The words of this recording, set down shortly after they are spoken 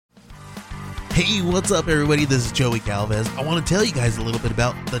Hey, what's up, everybody? This is Joey Galvez. I want to tell you guys a little bit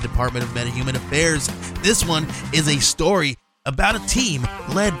about the Department of Meta-Human Affairs. This one is a story about a team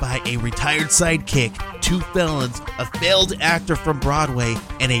led by a retired sidekick, 2 felons, a failed actor from Broadway,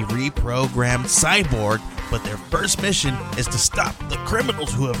 and a reprogrammed cyborg. But their first mission is to stop the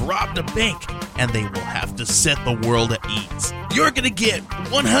criminals who have robbed a bank, and they will have to set the world at ease. You're going to get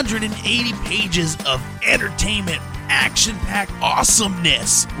 180 pages of entertainment, action-packed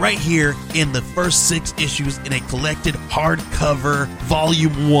awesomeness right here in the first 6 issues in a collected hardcover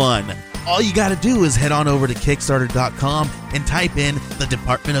volume 1. All you got to do is head on over to Kickstarter.com and type in the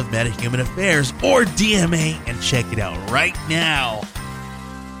Department of Meta-Human Affairs or DMA and check it out right now.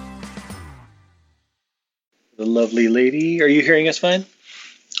 The lovely lady. Are you hearing us fine?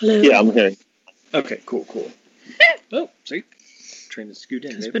 Hello. Yeah, I'm hearing. Okay, cool. Oh, see? Trying to scoot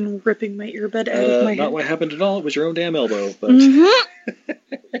in. I've been ripping my earbud out of my head. Not what happened at all. It was your own damn elbow. But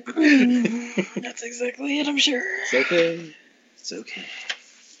That's exactly it, I'm sure. It's okay. It's okay.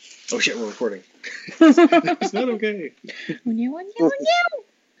 Oh shit, we're recording. It's not okay.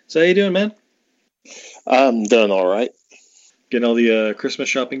 So how you doing, man? I'm doing all right. Getting all the Christmas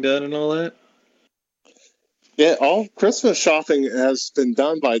shopping done and all that? Yeah, all Christmas shopping has been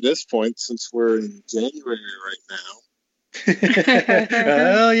done by this point since we're in January right now.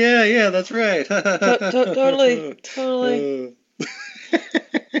 Oh, yeah, that's right. Totally.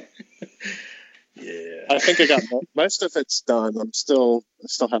 Yeah. I think I got most of it's done. I still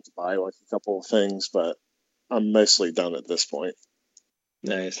have to buy like a couple of things, but I'm mostly done at this point.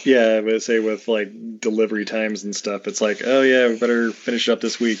 Nice. Yeah, I would say with like delivery times and stuff, it's like, oh yeah, we better finish up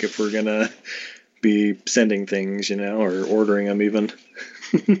this week if we're gonna be sending things, or ordering them even.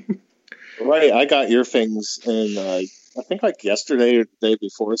 Right, I got your things in, I think like yesterday or the day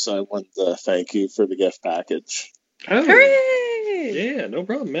before, so I wanted to thank you for the gift package. Oh, Hooray! yeah, no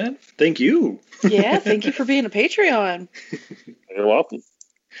problem, man. Thank you. Yeah, thank you for being a Patreon. You're welcome.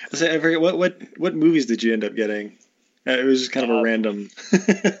 I forget what movies did you end up getting? It was just kind of a random.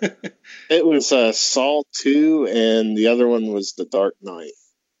 It was Saw 2, and the other one was The Dark Knight.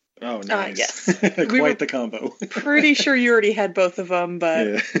 Oh, nice. Yes. Quite the combo. Pretty sure you already had both of them,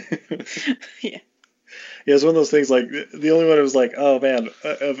 but yeah. Yeah, it's one of those things, like, the only one I was like, oh man,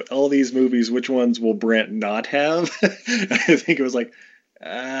 of all these movies, which ones will Brant not have? I think it was like,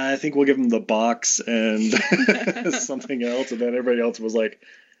 I think we'll give him The Box and something else, and then everybody else was like,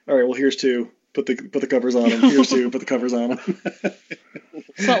 all right, well, here's 2. Put the covers on them. Here's 2. Put the covers on them.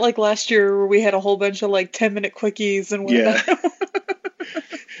 It's not like last year where we had a whole bunch of like 10-minute quickies and whatnot. Yeah.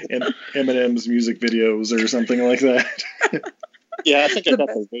 And Eminem's music videos or something like that. Yeah, I think I got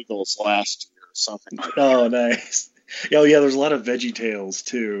the Wiggles last year or something like that. Oh, nice. Oh, yeah, there's a lot of Veggie Tales,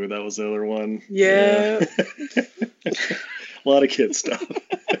 too. That was the other one. Yeah. A lot of kid stuff.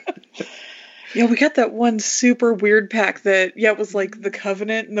 Yeah, we got that one super weird pack that, it was like the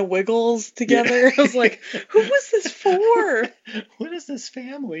Covenant and the Wiggles together. Yeah. I was like, who was this for? What is this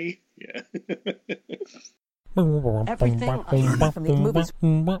family? Yeah. Everything I learned from these movies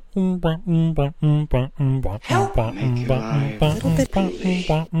help make your life a little bit easy.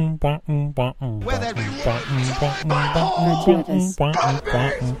 Where that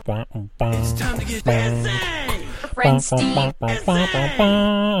it's time to get dancing. Friend Steve.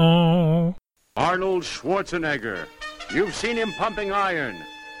 Arnold Schwarzenegger. You've seen him pumping iron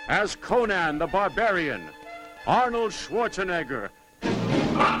as Conan the Barbarian. Arnold Schwarzenegger.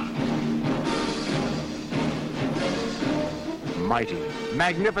 Mighty,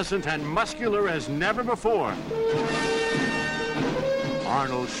 magnificent, and muscular as never before.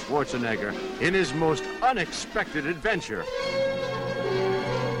 Arnold Schwarzenegger in his most unexpected adventure.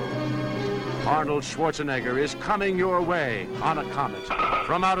 Arnold Schwarzenegger is coming your way on a comet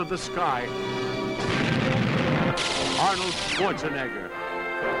from out of the sky. Arnold Schwarzenegger.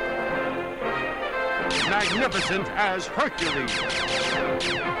 Magnificent as Hercules.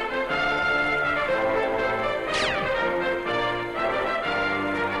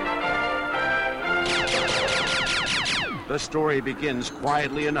 The story begins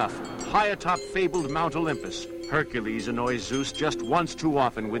quietly enough. High atop fabled Mount Olympus, Hercules annoys Zeus just once too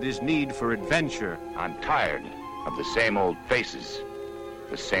often with his need for adventure. I'm tired of the same old faces,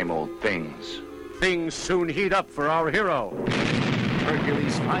 the same old things. Things soon heat up for our hero.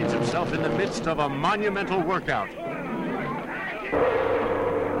 Hercules finds himself in the midst of a monumental workout.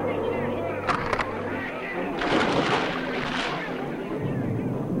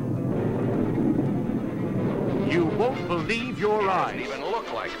 You won't believe your eyes. He doesn't even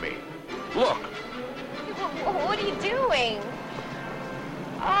look like me. Look. What are you doing?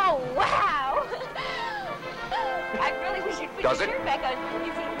 Oh, wow. I really wish you'd put Does your it? shirt back on.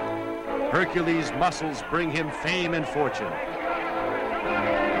 You see? Hercules' muscles bring him fame and fortune.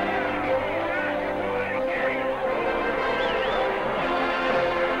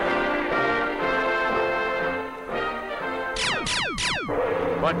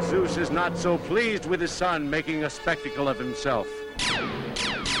 But Zeus is not so pleased with his son making a spectacle of himself.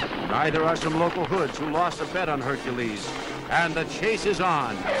 Neither are some local hoods who lost a bet on Hercules, and the chase is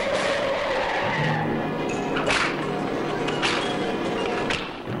on.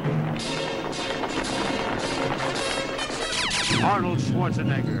 Arnold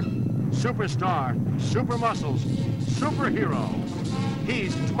Schwarzenegger, superstar, super muscles, superhero.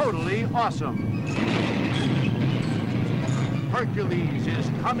 He's totally awesome. Hercules is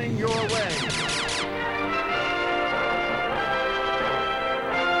coming your way.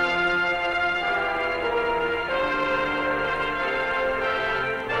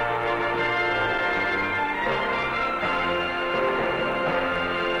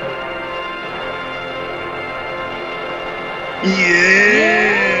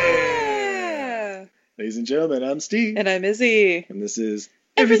 Yeah! Ladies and gentlemen, I'm Steve. And I'm Izzy. And this is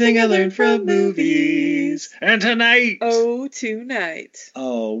Everything I Learned from Movies. And tonight, tonight.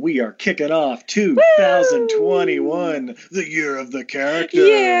 We are kicking off 2021, the year of the character.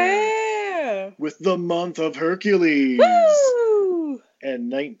 Yeah! With the month of Hercules. Woo!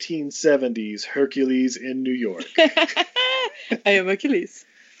 And 1970s Hercules in New York. I am Hercules.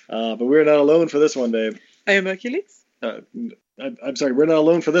 But we're not alone for this one, babe. I am Hercules. I'm sorry, we're not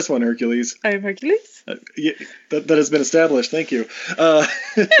alone for this one, Hercules. I am Hercules. Yeah, that has been established, thank you. But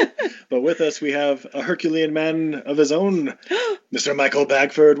with us, we have a Herculean man of his own, Mr. Michael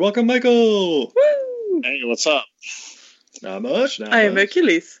Bagford. Welcome, Michael. Woo! Hey, what's up? Not much. I am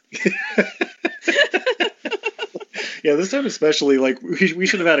Hercules. Yeah, this time especially, like, we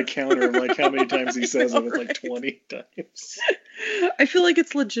should have had a counter of, like, how many times he says it. It's like 20 times. I feel like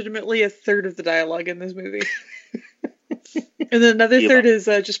it's legitimately a third of the dialogue in this movie. And then another third is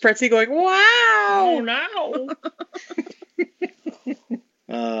just Pretzi going, wow! Oh,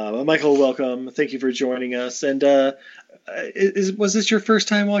 no! Michael, welcome. Thank you for joining us. And was this your first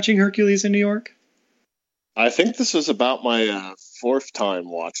time watching Hercules in New York? I think this was about my fourth time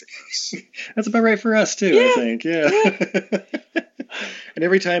watching this. That's about right for us, too, I think. Yeah. And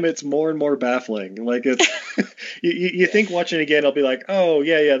every time it's more and more baffling. Like, it's you think watching it again, I'll be like, oh,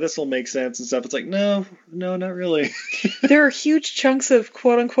 yeah, this will make sense and stuff. It's like, no, not really. There are huge chunks of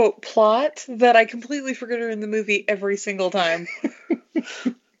quote-unquote plot that I completely forget are in the movie every single time.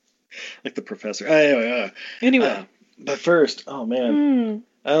 Like the professor. Anyway. But first, oh, man.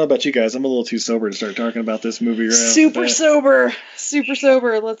 I don't know about you guys. I'm a little too sober to start talking about this movie right now. Super sober.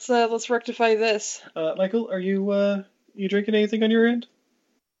 Let's rectify this. Michael, are you drinking anything on your end?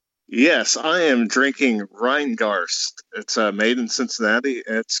 Yes, I am drinking Rheingarst. It's made in Cincinnati.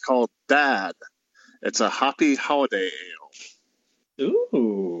 It's called Dad. It's a hoppy holiday ale.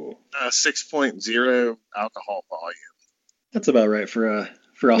 Ooh. 6.0 alcohol volume. That's about right for a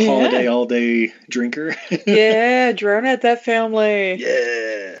holiday all-day drinker. Yeah, drown out that family.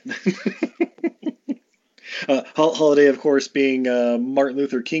 Yeah. Holiday, of course, being Martin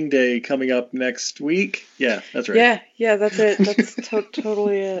Luther King Day coming up next week. Yeah, that's right. Yeah, that's it. That's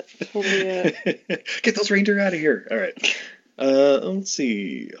totally it. Get those reindeer out of here. All right. Let's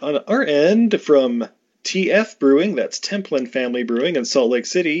see. On our end, from TF Brewing, that's Templin Family Brewing in Salt Lake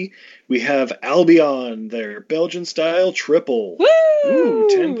City, we have Albion, their Belgian-style triple. Woo! Ooh,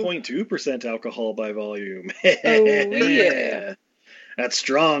 10.2% alcohol by volume. Oh, yeah. That's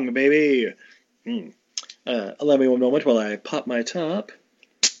strong, baby. Allow me one moment while I pop my top.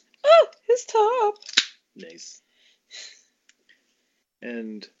 Oh, his top. Nice.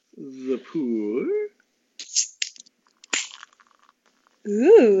 And the pour.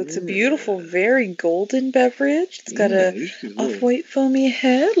 Ooh, it's a beautiful, very golden beverage. It's got a off-white foamy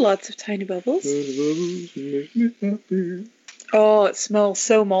head, lots of tiny bubbles. Oh, it smells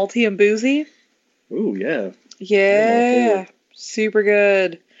so malty and boozy. Ooh, yeah. Yeah, super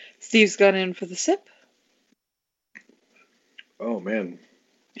good. Steve's gone in for the sip. Oh, man.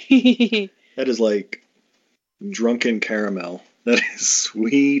 That is like drunken caramel. That is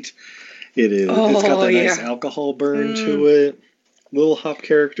sweet. It is. It's got that nice alcohol burn to it. Little hop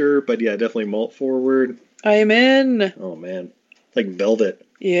character, but yeah, definitely malt forward. I'm in. Oh, man. Like velvet.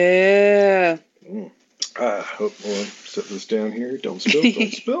 Yeah. Hope we'll set this down here. Don't spill,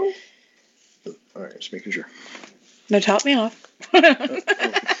 don't spill. All right, just making sure. No, top me off. I'm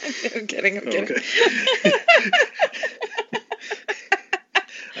kidding. Okay.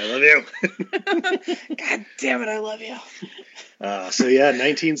 I love you. God damn it, I love you. So yeah,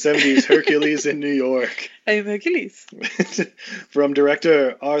 1970s Hercules in New York. I'm Hercules. From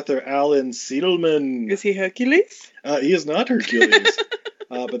director Arthur Allen Siedelman. Is he Hercules? He is not Hercules.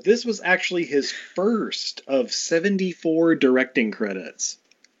 But this was actually his first of 74 directing credits.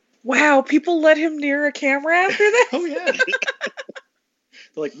 Wow, people let him near a camera after this? Oh, yeah.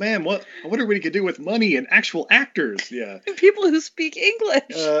 They're like, man, I wonder what he could do with money and actual actors. Yeah. People who speak English.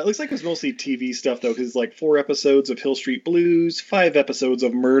 It looks like it was mostly TV stuff, though, because like 4 episodes of Hill Street Blues, 5 episodes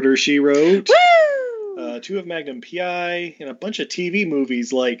of Murder, She Wrote, Woo! 2 of Magnum P.I., and a bunch of TV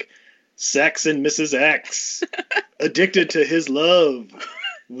movies like Sex and Mrs. X, Addicted to His Love,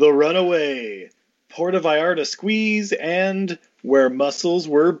 The Runaway, Port of Vallarta Squeeze, and Where Muscles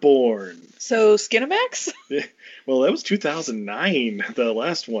Were Born. So, Skinamax? Well, that was 2009, the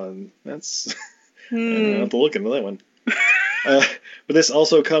last one. That's... I have to look into that one. But this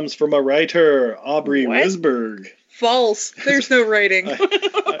also comes from a writer, Aubrey Wisberg. False. There's no writing.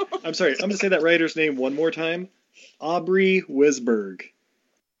 I'm sorry. I'm going to say that writer's name one more time. Aubrey Wisberg.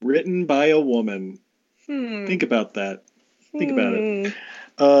 Written by a woman. Think about that. Think about it.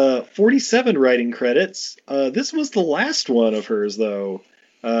 47 writing credits. This was the last one of hers, though.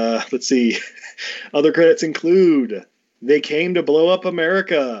 Let's see. Other credits include They Came to Blow Up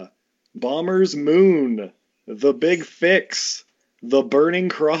America, Bomber's Moon, The Big Fix, The Burning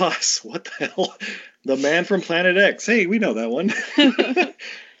Cross. What the hell? The Man from Planet X. Hey, we know that one.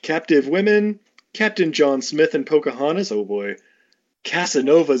 Captive Women, Captain John Smith and Pocahontas. Oh boy.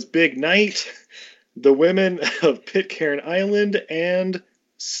 Casanova's Big Night, The Women of Pitcairn Island, and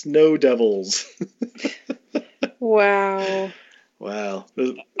Snow Devils. Wow. Wow.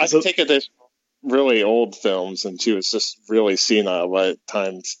 I take it as really old films, and she was just really senile by the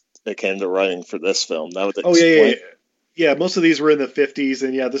time it came to writing for this film. That would explain. Yeah, most of these were in the 50s,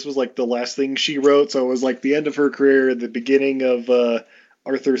 and yeah, this was like the last thing she wrote, so it was like the end of her career, the beginning of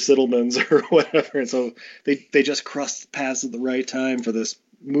Arthur Sittelman's or whatever, and so they just crossed paths at the right time for this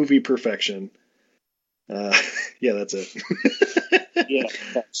movie perfection. Yeah, that's it. Yeah,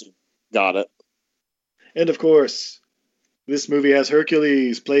 got it. And of course, this movie has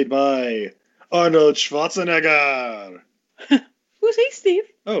Hercules, played by Arnold Schwarzenegger. Who's he, Steve?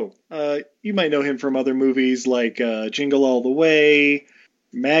 Oh, you might know him from other movies like Jingle All the Way,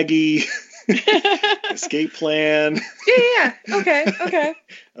 Maggie, Escape Plan. Yeah. Okay.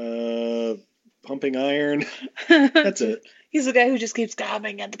 Pumping Iron. That's it. He's the guy who just keeps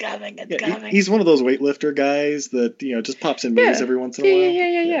coming and coming and coming. He's one of those weightlifter guys that just pops in movies every once in a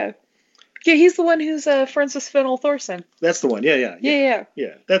while. Yeah. Yeah, he's the one who's Francis Fennel Thorson. That's the one. Yeah.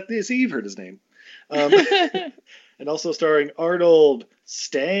 See, you've heard his name. And also starring Arnold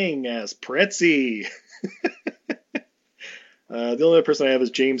Stang as Pretzi. The only other person I have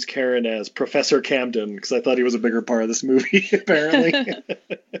is James Karen as Professor Camden, because I thought he was a bigger part of this movie, apparently.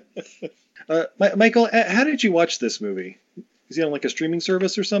 Michael, how did you watch this movie? Is he on like a streaming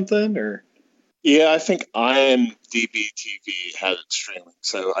service or something? Or yeah, I think IMDb TV had it streaming,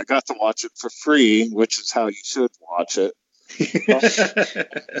 so I got to watch it for free, which is how you should watch it.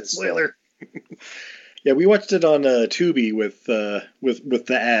 Spoiler. Yeah, we watched it on Tubi with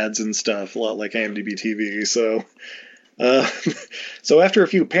the ads and stuff, a lot like IMDb TV. So after a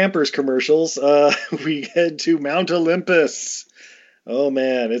few Pampers commercials, we head to Mount Olympus. Oh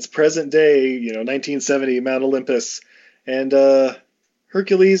man, it's present day, 1970 Mount Olympus, and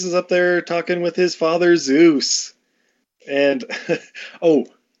Hercules is up there talking with his father Zeus. And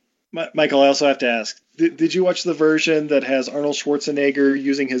Michael, I also have to ask, did you watch the version that has Arnold Schwarzenegger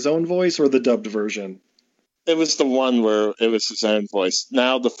using his own voice, or the dubbed version? It was the one where it was his own voice.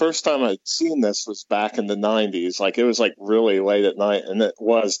 Now, the first time I'd seen this was back in the 90s. Like, it was like really late at night, and it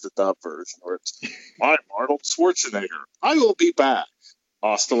was the dub version where it's, I'm Arnold Schwarzenegger. I will be back.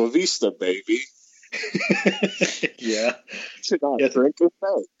 Hasta la vista, baby. Yeah. Should I drink a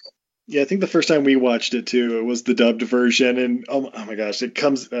Coke? Yeah, I think the first time we watched it, too, it was the dubbed version, and oh my gosh, it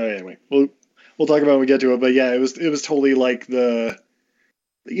comes... anyway, we'll talk about it when we get to it, but yeah, it was totally like the...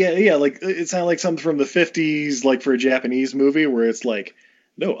 Yeah, like, it sounded like something from the 50s, like, for a Japanese movie, where it's like,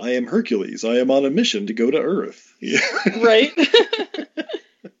 no, I am Hercules. I am on a mission to go to Earth. Yeah. Right?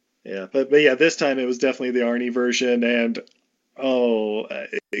 Yeah, but yeah, this time it was definitely the Arnie version, and,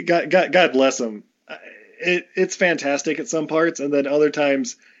 God bless him. It's fantastic at some parts, and then other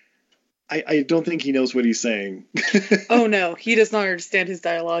times, I don't think he knows what he's saying. Oh, no, he does not understand his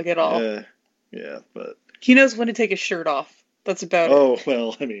dialogue at all. Yeah, but... He knows when to take his shirt off. That's about it. Oh,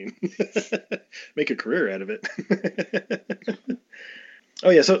 well, I mean, make a career out of it. Oh,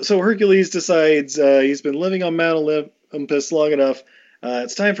 yeah, so Hercules decides he's been living on Mount Olympus long enough.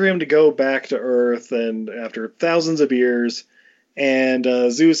 It's time for him to go back to Earth, and after thousands of years, And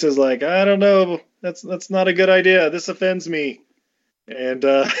Zeus is like, I don't know, that's not a good idea. This offends me. And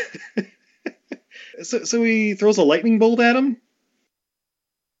so he throws a lightning bolt at him.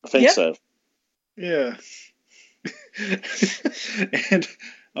 I think so. Yeah. And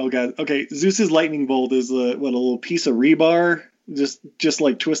oh god, okay. Zeus's lightning bolt is a little piece of rebar, just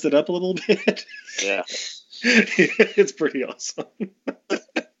like twisted up a little bit. Yeah. It's pretty awesome.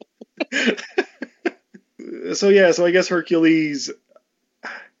 So I guess Hercules.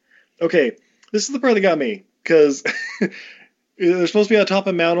 Okay, this is the part that got me, because they're supposed to be on top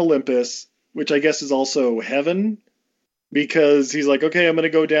of Mount Olympus, which I guess is also heaven, because he's like, okay, I'm going to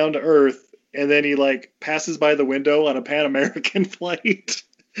go down to Earth, and then he like passes by the window on a Pan American flight,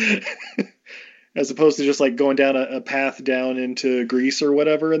 as opposed to just like going down a path down into Greece or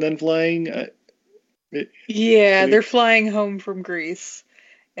whatever and then flying. They're flying home from Greece.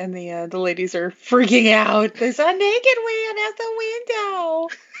 And the ladies are freaking out. There's a naked man at the window.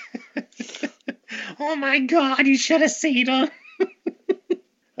 Oh my god, you should have seen him.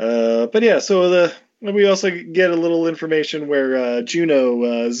 But yeah, so we also get a little information where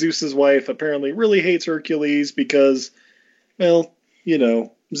Juno, Zeus's wife, apparently really hates Hercules because, well, you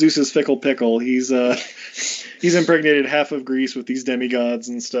know, Zeus's fickle pickle. He's impregnated half of Greece with these demigods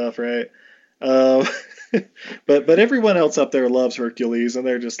and stuff, right? But everyone else up there loves Hercules, and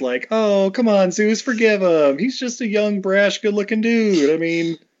they're just like, oh, come on, Zeus, forgive him. He's just a young, brash, good-looking dude. I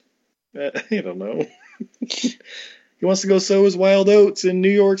mean, I don't know. He wants to go sow his wild oats in New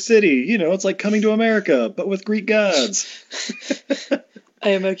York City. You know, it's like Coming to America, but with Greek gods.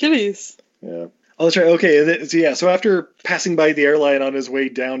 I am Hercules. Yeah. Oh, that's right. Okay, so after passing by the airline on his way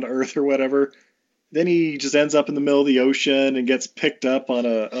down to Earth or whatever, then he just ends up in the middle of the ocean and gets picked up on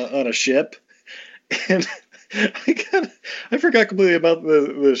a ship. And I forgot completely about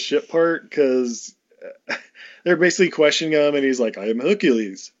the ship part, because they're basically questioning him, and he's like, I am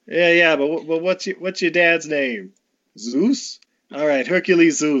Hercules. Yeah, but what's your dad's name? Zeus? All right,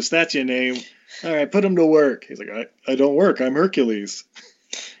 Hercules Zeus, that's your name. All right, put him to work. He's like, I don't work, I'm Hercules.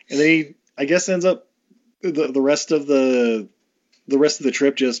 And then he, I guess, ends up the rest of the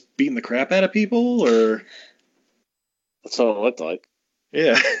trip just beating the crap out of people, or... That's what it looked like.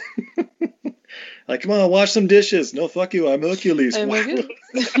 Yeah. Like, come on, wash some dishes. No, fuck you, I'm Hercules.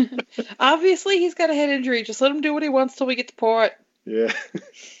 Obviously, he's got a head injury. Just let him do what he wants till we get to port. Yeah.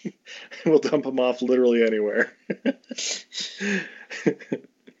 We'll dump him off literally anywhere.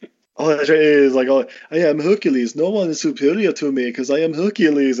 Oh, that's right. It's like, oh, I am Hercules. No one is superior to me because I am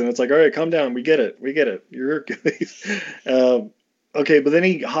Hercules. And it's like, all right, calm down. We get it. You're Hercules. Okay, but then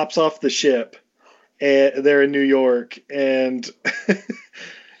he hops off the ship. And they're in New York, and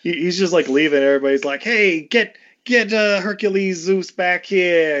he's just like leaving. Everybody's like, "Hey, get Hercules Zeus back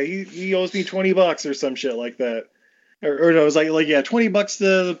here. He owes me $20 or some shit like that." Or no, it was like $20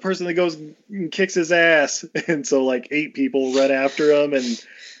 to the person that goes and kicks his ass. And so like 8 people run after him, and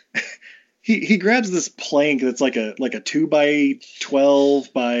he grabs this plank that's like a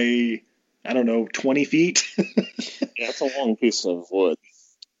 2x12 by, I don't know, 20 feet. Yeah, it's a long piece of wood.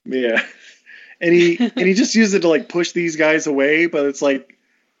 Yeah. And he just used it to like push these guys away, but it's like,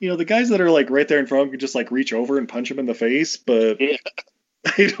 you know, the guys that are like right there in front of him could just like reach over and punch him in the face, but yeah.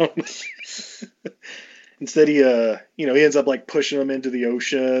 I don't know. Instead he ends up like pushing him into the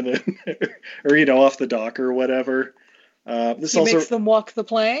ocean or you know, off the dock or whatever. This he also makes them walk the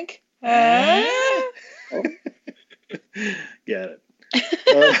plank. Get it.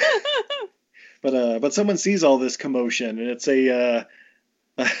 But someone sees all this commotion, and it's a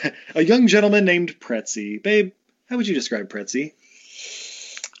young gentleman named Pretzi. Babe, how would you describe Pretzi?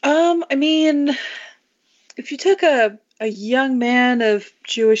 I mean, if you took a young man of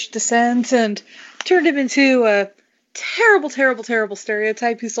Jewish descent and turned him into a terrible, terrible, terrible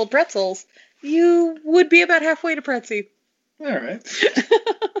stereotype who sold pretzels, you would be about halfway to Pretzi. All right.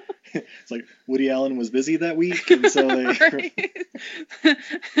 It's like Woody Allen was busy that week, and so they... Right.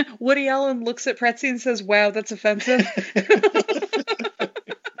 Woody Allen looks at Pretzi and says, "Wow, that's offensive."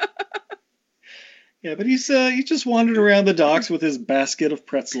 Yeah, but he's just wandered around the docks with his basket of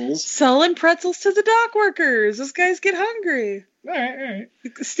pretzels. Selling pretzels to the dock workers. Those guys get hungry. All right.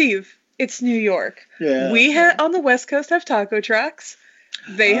 Steve, it's New York. Yeah. We on the West Coast have taco trucks.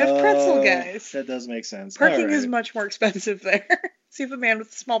 They have pretzel guys. That does make sense. Parking is much more expensive there. So you have a man with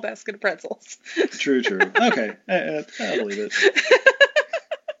a small basket of pretzels. True. Okay, I believe it.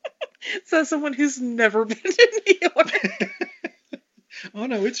 So someone who's never been to New York. Oh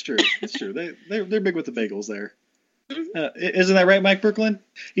no, it's true. They're big with the bagels there. Isn't that right, Mike Brooklyn?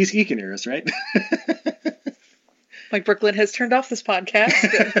 He can hear us, right? Mike Brooklyn has turned off this podcast.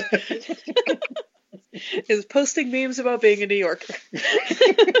 is posting memes about being a New Yorker.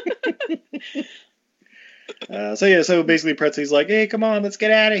 So basically Pretzi's like, hey, come on, let's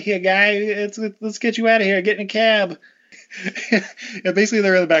get out of here, guy. Let's get you out of here. Get in a cab. And basically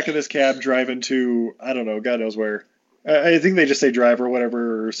they're in the back of this cab driving to, I don't know, God knows where. I think they just say drive or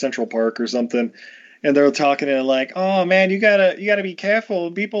whatever, or Central Park or something. And they're talking and like, oh man, you gotta be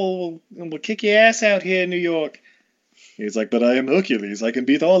careful. People will kick your ass out here in New York. He's like, but I am Hercules. I can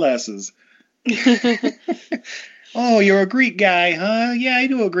beat all asses. Oh, you're a Greek guy, huh? Yeah, I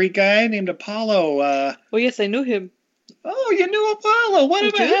knew a Greek guy named Apollo. Well, yes, I knew him. Oh, you knew Apollo.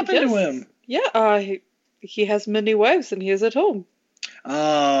 Whatever happened to him? Yeah, he has many wives and he is at home.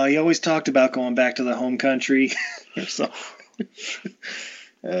 Oh, he always talked about going back to the home country or something.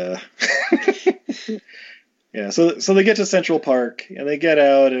 Yeah, so they get to Central Park and they get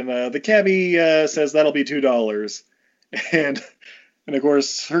out and the cabbie says that'll be $2, and of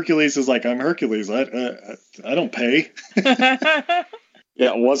course Hercules is like, I'm Hercules, I don't pay.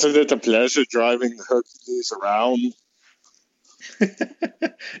 Yeah, wasn't it a pleasure driving Hercules around?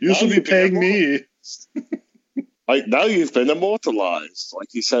 You should be paying me. Like, now you've been immortalized. Like,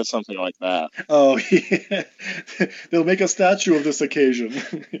 he said something like that. Oh, yeah. They'll make a statue of this occasion.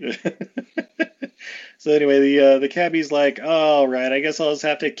 So anyway, the cabbie's like, all right, I guess I'll just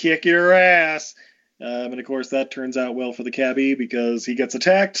have to kick your ass. And of course, that turns out well for the cabbie because he gets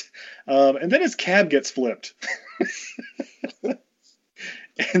attacked. And then his cab gets flipped.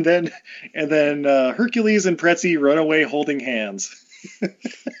 and then Hercules and Pretzi run away holding hands.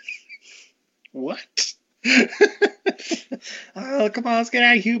 What? Oh, come on, let's get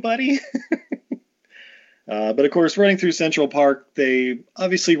out of here, buddy. But of course, running through Central Park, they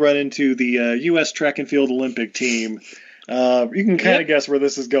obviously run into the U.S. track and field Olympic team. You can kind of guess where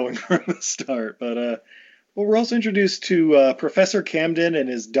this is going from the start. But we're also introduced to Professor Camden and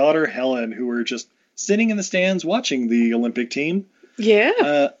his daughter Helen, who were just sitting in the stands watching the Olympic team.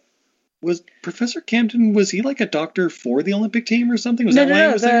 Yeah. Was Professor Camden, was he like a doctor for the Olympic team or something? Was that why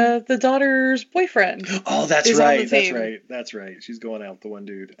he was there? The daughter's boyfriend. Oh, that's right. That's right. She's going out with the one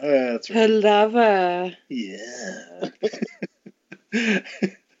dude. That's right. Her lover. Yeah.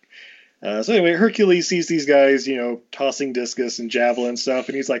 So anyway, Hercules sees these guys, tossing discus and javelin stuff,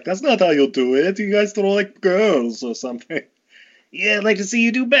 and he's like, that's not how you'll do it. You guys throw like girls or something. Yeah, I'd like to see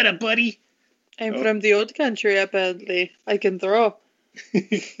you do better, buddy. I'm from the old country, apparently. I can throw.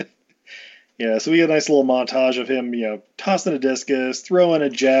 Yeah, so we get a nice little montage of him, tossing a discus, throwing a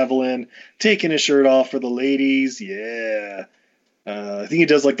javelin, taking his shirt off for the ladies. Yeah. I think he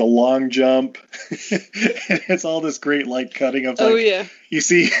does like the long jump. And it's all this great cutting of you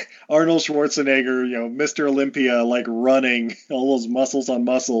see Arnold Schwarzenegger, Mr. Olympia, running, all those muscles on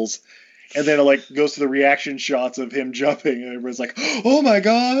muscles. And then it goes to the reaction shots of him jumping, and everybody's like, oh my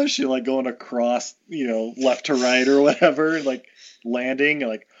gosh, and going across, left to right or whatever, and landing,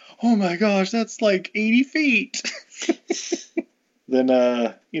 and oh my gosh, that's 80 feet.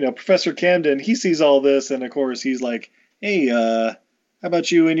 Then, Professor Camden, he sees all this, and of course he's like, hey, how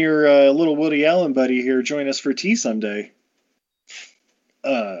about you and your little Woody Allen buddy here join us for tea someday?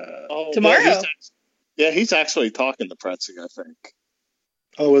 Tomorrow. He's actually talking to Pretzi, I think.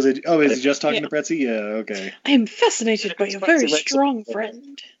 Oh, is he just talking to Pretzi? Yeah, okay. I am fascinated by a very strong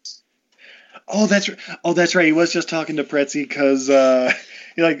friend. Oh, that's right. He was just talking to Pretzi because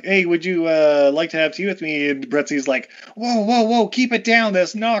you're like, hey, would you like to have tea with me? And Pretzi's like, whoa, keep it down.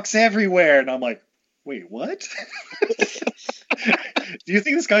 There's knocks everywhere. And I'm like, wait, what? Do you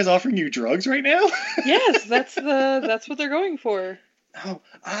think this guy's offering you drugs right now? Yes, that's what they're going for.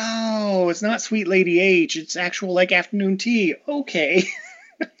 Oh, it's not Sweet Lady H. It's actual afternoon tea. Okay.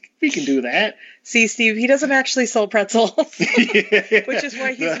 We can do that. See, Steve, he doesn't actually sell pretzels. Yeah. Which is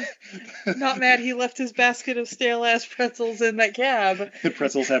why he's not mad he left his basket of stale-ass pretzels in that cab. The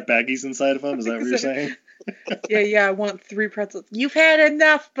pretzels have baggies inside of them? Is that what you're saying? Yeah, I want 3 pretzels. You've had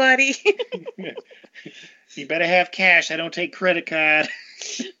enough, buddy. You better have cash. I don't take credit card.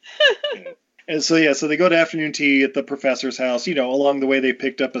 And so they go to afternoon tea at the professor's house. Along the way they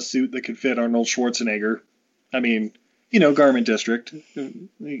picked up a suit that could fit Arnold Schwarzenegger. I mean, garment district.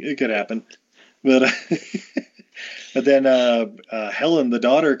 It could happen. But then Helen, the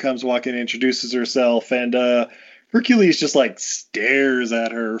daughter, comes walking and introduces herself, and Hercules just stares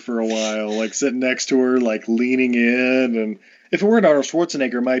at her for a while, sitting next to her, leaning in. And if it weren't Arnold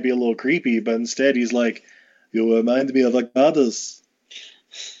Schwarzenegger, it might be a little creepy, but instead he's like, you remind me of a goddess.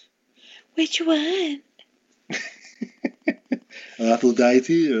 Which one?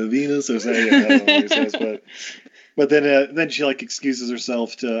 Aphrodite or Venus or something. I don't know what he says, but then she excuses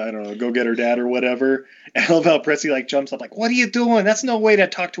herself to, I don't know, go get her dad or whatever. And I love how Pretzi jumps up what are you doing? That's no way to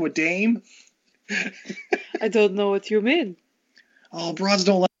talk to a dame. I don't know what you mean. Oh, broads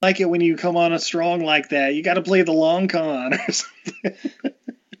don't like it when you come on a strong like that. You got to play the long con or something.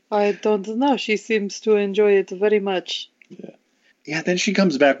 I don't know. She seems to enjoy it very much. Yeah, then she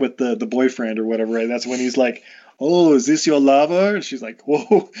comes back with the boyfriend or whatever, right? That's when he's like, "Oh, is this your lover?" And she's like,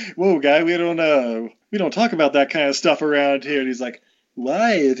 "Whoa, guy, we don't talk about that kind of stuff around here." And he's like,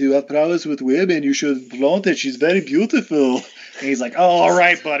 "Why? If you have prowess with women, you should flaunt it. She's very beautiful." And he's like, "Oh, all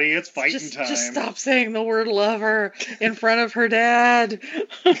right, buddy, it's fighting time." Just stop saying the word lover in front of her dad.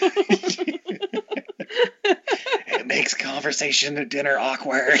 It makes conversation at dinner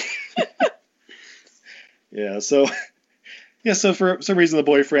awkward. So for some reason the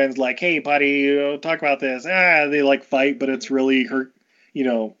boyfriend's like, "Hey, buddy, talk about this." They like fight, but it's really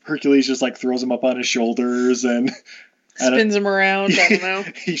Hercules just like throws him up on his shoulders and spins him around. I don't know.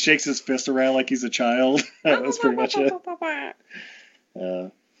 He shakes his fist around like he's a child. That's pretty much it.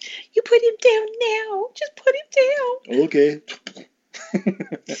 You put him down now. Just put him down. Okay.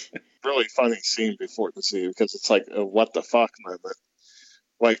 Really funny scene before the scene because it's like a what the fuck moment.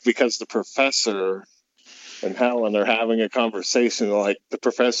 Like, because the professor and Helen are having a conversation, like the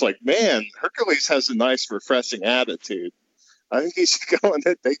professor's like, "Man, Hercules has a nice, refreshing attitude. I think he should go on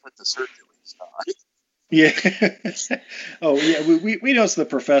a date with this Hercules guy." Yeah. Oh, yeah. We know it's the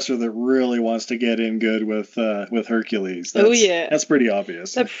professor that really wants to get in good with Hercules. That's pretty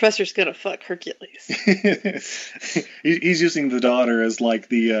obvious. That professor's gonna fuck Hercules. He's using the daughter as like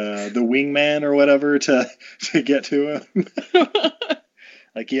the wingman or whatever to get to him.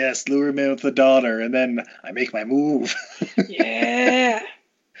 Like, yes, lure him in with the daughter, and then I make my move. Yeah.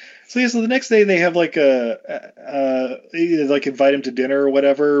 So the next day they have like like invite him to dinner or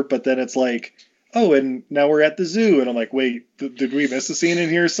whatever, but then it's like, "Oh, and now we're at the zoo." And I'm like, wait, did we miss a scene in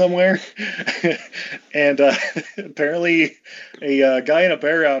here somewhere? And apparently a guy in a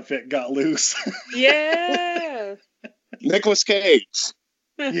bear outfit got loose. Yeah. Nicolas Cage.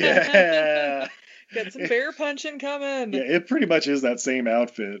 Yeah. Got some bear punching coming. Yeah, it pretty much is that same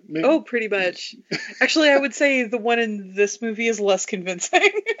outfit. Oh, pretty much. Actually, I would say the one in this movie is less convincing.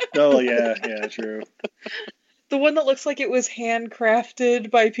 Oh, yeah, true. The one that looks like it was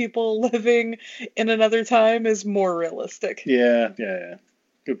handcrafted by people living in another time is more realistic. Yeah.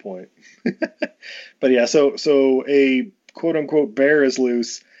 Good point. But yeah, so a quote-unquote bear is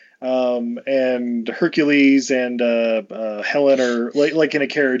loose, and Hercules and Helen are like in a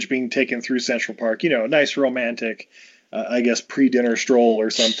carriage being taken through Central Park. Nice romantic, I guess, pre-dinner stroll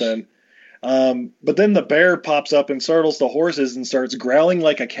or something. But then the bear pops up and startles the horses and starts growling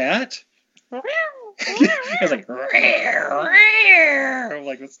like a cat. I was like, I'm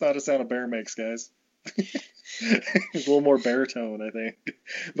like, that's not a sound a bear makes, guys. It's a little more baritone, I think.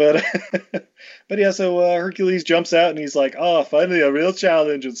 But yeah, so Hercules jumps out and he's like, "Oh, finally a real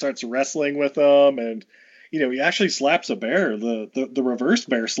challenge," and starts wrestling with them, and he actually slaps a bear, the reverse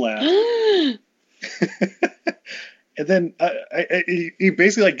bear slap. And then he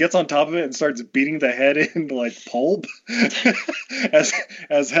basically like gets on top of it and starts beating the head into like pulp.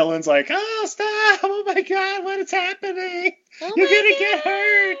 as Helen's like, "Oh, stop! Oh my God, what is happening? You're gonna get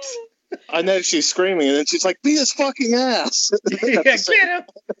hurt!" I know she's screaming, and then she's like, "Beat his fucking ass!" Yeah, get him!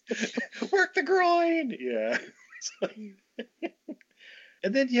 Work the groin! Yeah.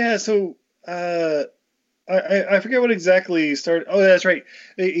 And then so I forget what exactly started. Oh, that's right.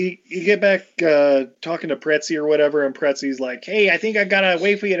 You get back talking to Pretzi or whatever, and Pretzi's like, "Hey, I think I got a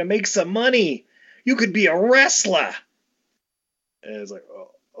way for you to make some money. You could be a wrestler." And it's like,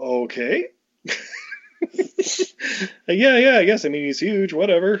 "Oh, okay." Yeah, I guess. I mean, he's huge,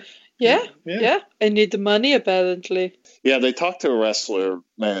 whatever. Yeah. I need the money, apparently. Yeah, they talk to a wrestler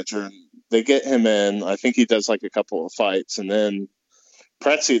manager, and they get him in. I think he does like a couple of fights, and then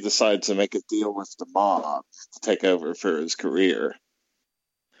Pretzi decides to make a deal with the mob to take over for his career.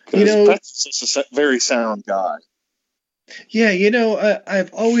 Because Pretzi's just a very sound guy. Yeah,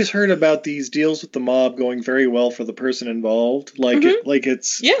 I've always heard about these deals with the mob going very well for the person involved.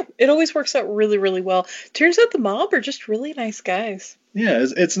 It always works out really, really well. Turns out the mob are just really nice guys. Yeah,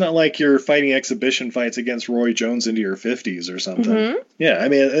 it's not like you're fighting exhibition fights against Roy Jones into your 50s or something. Mm-hmm. Yeah, I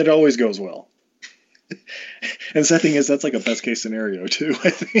mean, it always goes well. And the sad thing is, that's like a best case scenario too, I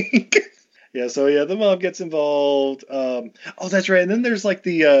think. The mob gets involved. Oh, that's right. And then there's like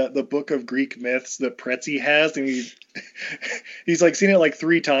the book of Greek myths that Pretzi has, and he's like seen it like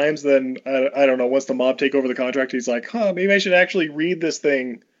 3 times. Then I don't know. Once the mob take over the contract, he's like, maybe I should actually read this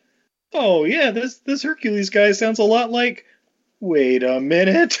thing. Oh yeah, this Hercules guy sounds a lot like. Wait a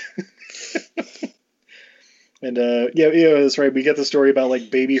minute. And that's right. We get the story about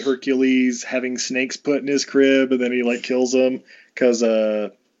like baby Hercules having snakes put in his crib, and then he like kills them because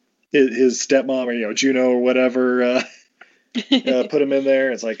his stepmom or Juno or whatever put him in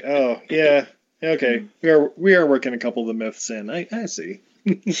there. It's like, oh yeah, okay, we are working a couple of the myths in. I see.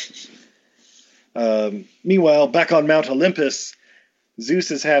 Meanwhile, back on Mount Olympus,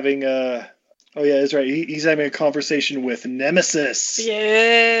 Zeus is having oh yeah, that's right. He's having a conversation with Nemesis.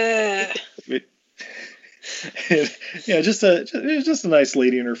 Yeah. Yeah, just a nice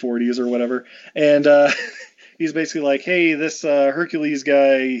lady in her 40s or whatever, and he's basically like, hey, this Hercules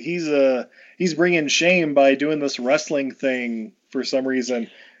guy, he's bringing shame by doing this wrestling thing for some reason.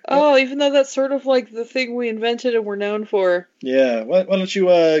 Oh, even though that's sort of like the thing we invented and we're known for. Yeah, why don't you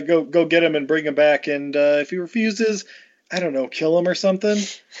go get him and bring him back, and if he refuses, I don't know, kill him or something.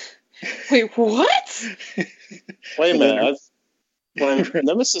 Wait, what? Wait a minute. When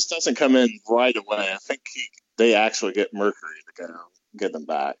Nemesis doesn't come in right away, I think they actually get Mercury to go get them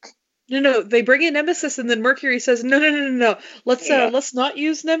back. No, they bring in Nemesis, and then Mercury says, no. Let's not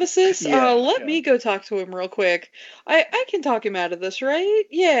use Nemesis. Let me go talk to him real quick. I can talk him out of this, right?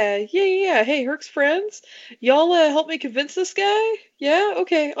 Yeah. Hey, Herc's friends, y'all help me convince this guy? Yeah,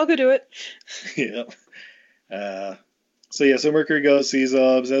 okay, I'll go do it. Yeah. So Mercury goes, sees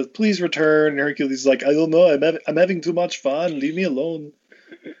says, please return. And Hercules is like, I don't know, I'm having too much fun. Leave me alone.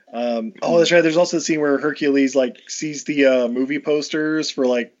 Oh, that's right. There's also the scene where Hercules like sees the movie posters for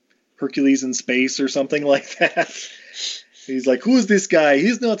like Hercules in space or something like that. He's like, who's this guy?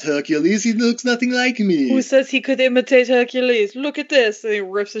 He's not Hercules. He looks nothing like me. Who says he could imitate Hercules? Look at this. And he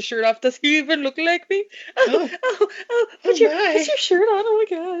rips his shirt off. Does he even look like me? Put your shirt on. Oh,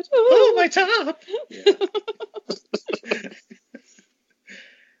 my God. Oh my top. Yeah.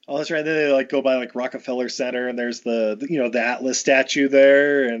 Oh, that's right. Then they like go by like Rockefeller Center, and there's the Atlas statue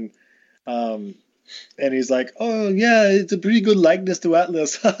there, and he's like, oh yeah, it's a pretty good likeness to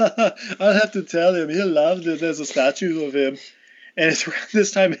Atlas. I'll have to tell him, he'll love that there's a statue of him. And it's around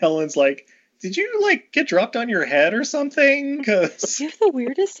this time Helen's like, did you like get dropped on your head or something? 'Cause you have the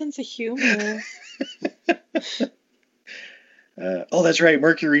weirdest sense of humor. Oh, that's right.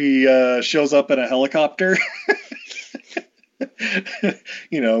 Mercury shows up in a helicopter.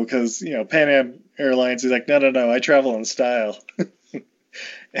 Because Pan Am Airlines is like, no, I travel in style.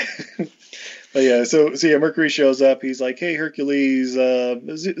 But yeah, so Mercury shows up. He's like, hey, Hercules,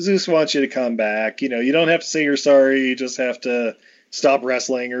 Zeus wants you to come back. You don't have to say you're sorry. You just have to stop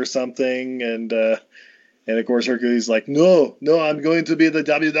wrestling or something. And of course, Hercules is like, no, I'm going to be the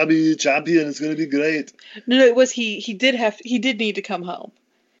WWE champion. It's going to be great. No, it was he did need to come home.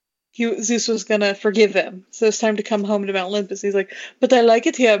 Zeus was going to forgive him. So it's time to come home to Mount Olympus. He's like, but I like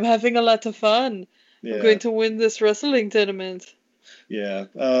it here. I'm having a lot of fun. Yeah. I'm going to win this wrestling tournament. Yeah.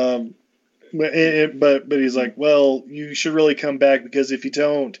 But he's like, well, you should really come back, because if you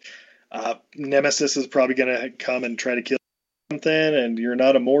don't, Nemesis is probably going to come and try to kill something, and you're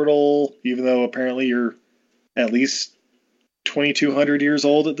not immortal, even though apparently you're at least 2,200 years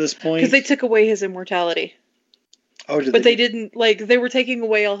old at this point. Because they took away his immortality. Oh, but they didn't, they were taking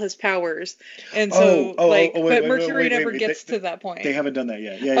away all his powers. And so, but Mercury never gets to that point. They haven't done that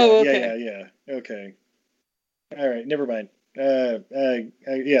yet. Yeah. Okay. All right, never mind.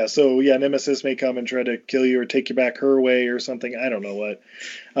 Nemesis may come and try to kill you or take you back her way or something. I don't know what.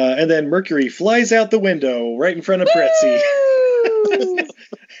 And then Mercury flies out the window right in front of Pretzi.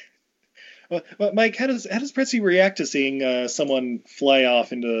 Well, Mike, how does Pretzi react to seeing someone fly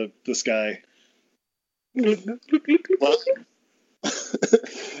off into the sky?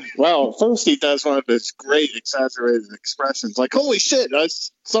 Well, first he does one of his great exaggerated expressions, like, holy shit, I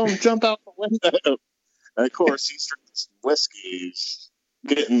saw him jump out the window. And of course, he's drinking some whiskey. He's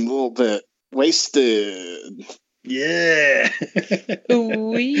getting a little bit wasted. Yeah.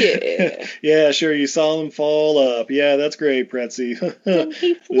 Oh, yeah. Yeah, sure, you saw him fall up. Yeah, that's great, Pretzi. And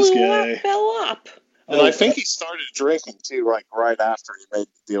he fell up. And I think he started drinking, too, like right after he made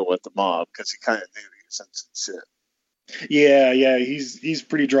the deal with the mob, because he kind of knew he was in some shit. Yeah, he's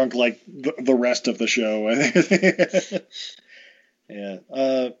pretty drunk like the rest of the show, I think.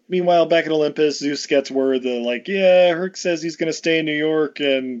 Yeah. Meanwhile, back at Olympus, Zeus gets word that, Herc says he's going to stay in New York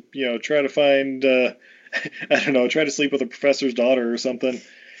and, try to find, try to sleep with a professor's daughter or something.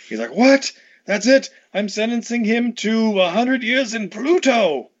 He's like, what? That's it? I'm sentencing him to 100 years in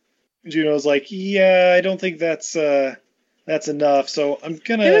Pluto. Juno's like, yeah, I don't think that's enough, so I'm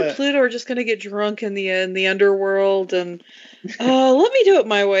gonna... Him and Pluto are just gonna get drunk in the underworld, and, let me do it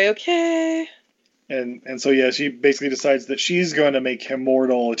my way, okay? And so, yeah, she basically decides that she's going to make him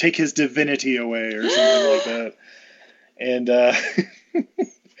mortal, take his divinity away, or something like that.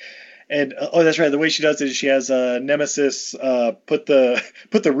 And, that's right, the way she does it is she has Nemesis put the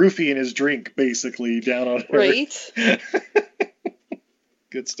roofie in his drink, basically, down on her. Right.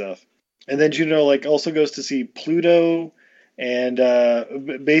 Good stuff. And then Juno like also goes to see Pluto, and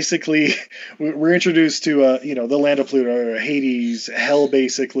basically we're introduced to the land of Pluto, or Hades, hell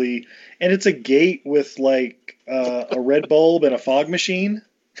basically, and it's a gate with like a red bulb and a fog machine.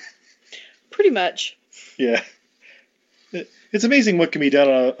 Pretty much. Yeah. It's amazing what can be done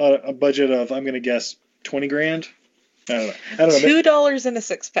on a budget of, I'm going to guess, 20 grand. I don't know. $2 in a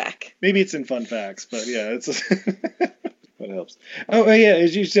 6-pack. Maybe it's in fun facts, but yeah, it's that helps. Oh yeah,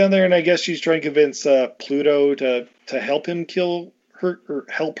 she's down there, and I guess she's trying to convince Pluto to help him kill her, or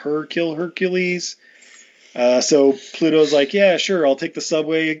help her kill Hercules. So Pluto's like, yeah, sure, I'll take the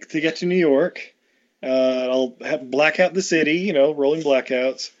subway to get to New York. I'll black out the city, rolling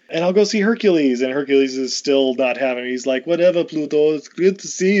blackouts. And I'll go see Hercules. And Hercules is still not having it. He's like, whatever, Pluto, it's good to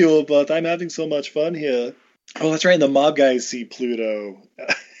see you, but I'm having so much fun here. Oh, that's right. And the mob guys see Pluto.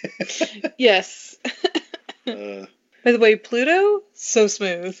 Yes. By the way, Pluto, so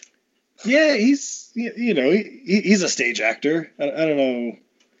smooth. Yeah, he's he's a stage actor. I don't know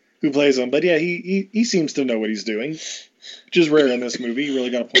who plays him, but yeah, he seems to know what he's doing, which is rare in this movie. You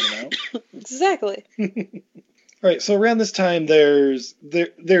really got to point him out. Exactly. All right, so around this time, there's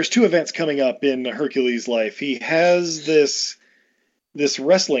two events coming up in Hercules' life. He has this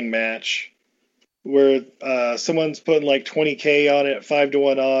wrestling match where someone's putting like 20K on it,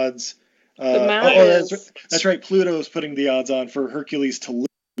 5-1 odds. That's right. Pluto's putting the odds on for Hercules to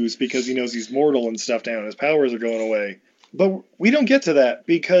lose because he knows he's mortal and stuff now, and his powers are going away. But we don't get to that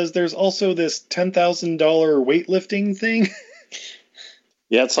because there's also this $10,000 weightlifting thing.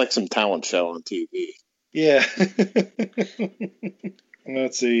 Yeah, it's like some talent show on TV. Yeah.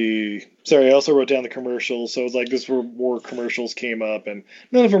 Let's see. Sorry, I also wrote down the commercials. So it's like this where more commercials came up, and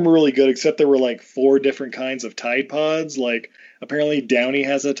none of them were really good, except there were like 4 different kinds of Tide Pods. Like apparently Downey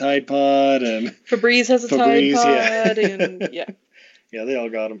has a Tide Pod, and Febreze has a Tide Pod, and yeah. Yeah, they all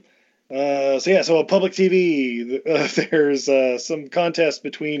got them. So on public TV, there's some contest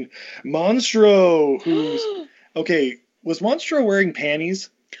between Monstro, who's okay. Was Monstro wearing panties?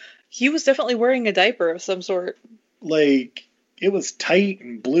 He was definitely wearing a diaper of some sort. Like, it was tight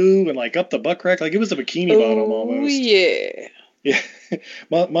and blue and, like, up the butt crack. Like, it was a bikini bottom almost. Oh, yeah. Yeah.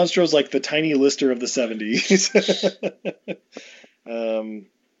 Monstro's like the tiny Lister of the 70s. And,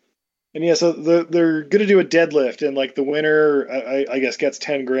 yeah, so they're going to do a deadlift, and, like, the winner, I guess, gets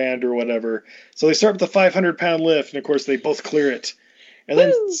 10 grand or whatever. So they start with the 500-pound lift, and, of course, they both clear it. And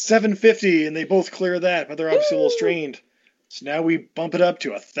then 750, and they both clear that, but they're obviously a little strained. So now we bump it up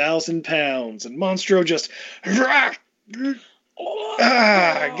to 1,000 pounds, and Monstro just got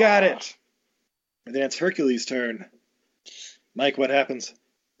it. And then it's Hercules' turn. Mike, what happens?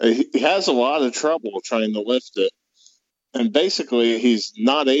 He has a lot of trouble trying to lift it, and basically he's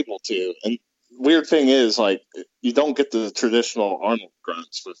not able to. And weird thing is, like, you don't get the traditional Arnold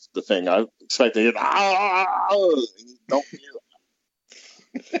grunts with the thing. I expected it. You don't hear it.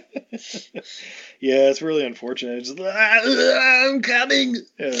 Yeah, it's really unfortunate. It's just, I'm coming,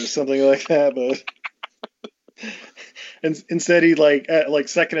 something like that. But and instead, he like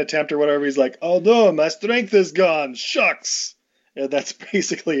second attempt or whatever, he's like, "Oh no, my strength is gone. Shucks." Yeah, that's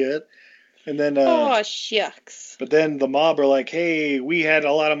basically it. And then, oh shucks. But then the mob are like, "Hey, we had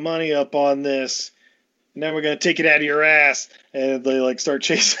a lot of money up on this. Now we're gonna take it out of your ass," and they like start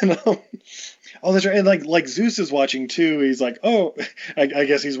chasing them. Oh, that's right. And like Zeus is watching too. He's like, oh, I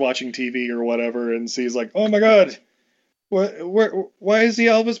guess he's watching TV or whatever, and so he's like, oh my god, why is he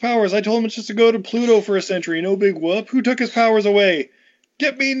all of his powers? I told him just to go to Pluto for a century. No big whoop. Who took his powers away?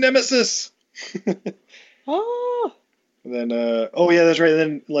 Get me Nemesis. Oh. And then, oh yeah, that's right. And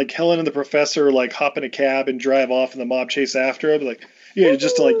then like Helen and the professor like hop in a cab and drive off, and the mob chase after him. Like, yeah,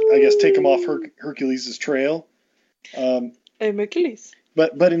 just to like I guess take him off Hercules' trail. Hercules.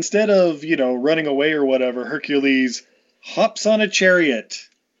 But instead of, running away or whatever, Hercules hops on a chariot.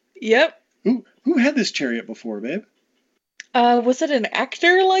 Yep. Who had this chariot before, babe? Was it an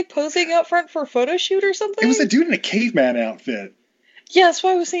actor, like, posing out front for a photo shoot or something? It was a dude in a caveman outfit. Yeah, that's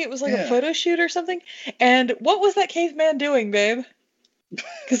why I was saying it was like a photo shoot or something. And what was that caveman doing, babe?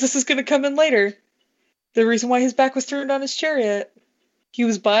 Because this is going to come in later. The reason why his back was turned on his chariot. He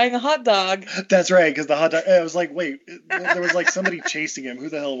was buying a hot dog. That's right, because the hot dog... I was like, wait, there was like somebody chasing him. Who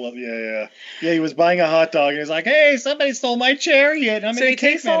the hell was... Yeah. Yeah, he was buying a hot dog, and he's like, hey, somebody stole my chariot. I'm in a caveman outfit. So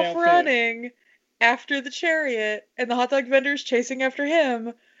he takes off running after the chariot, and the hot dog vendor's chasing after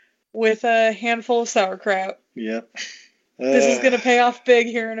him with a handful of sauerkraut. Yep. This is going to pay off big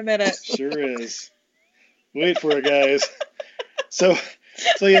here in a minute. Sure is. Wait for it, guys. So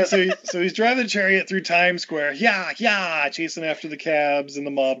So he's driving the chariot through Times Square. Yeah, chasing after the cabs in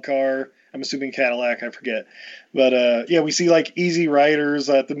the mob car. I'm assuming Cadillac, I forget. But we see like Easy Riders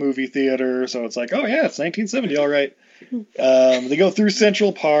at the movie theater. So it's like, oh yeah, it's 1970, all right. They go through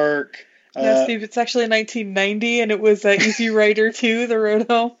Central Park. No, Steve, it's actually 1990, and it was Easy Rider 2, The Road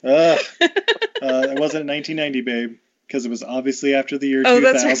Home. It wasn't 1990, babe, because it was obviously after the year 2000.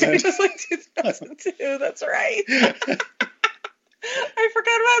 That's right. It was like 2002. That's right. I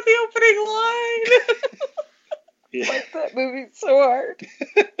forgot about the opening line. Yeah. Like that movie so hard.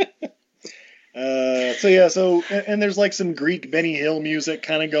 And there's like some Greek Benny Hill music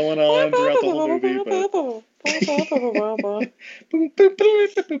kind of going on throughout the whole movie.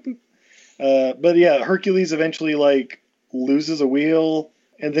 But yeah, Hercules eventually like loses a wheel,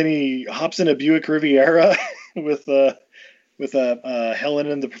 and then he hops in a Buick Riviera with Helen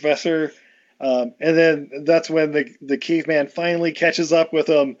and the professor. And then that's when the caveman finally catches up with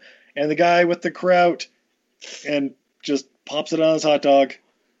him, and the guy with the kraut, and just pops it on his hot dog.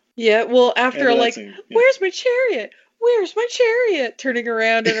 Yeah, well, after like, scene, yeah. Where's my chariot? Where's my chariot? Turning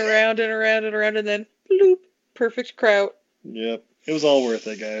around and around and around and around, and then bloop, perfect kraut. Yep, it was all worth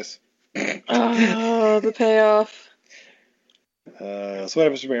it, guys. Oh, the payoff. So what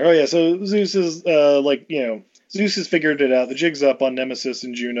happens from here? Oh yeah, so Zeus is Zeus has figured it out. The jig's up on Nemesis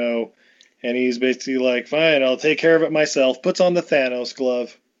and Juno, and he's basically like, fine, I'll take care of it myself. Puts on the Thanos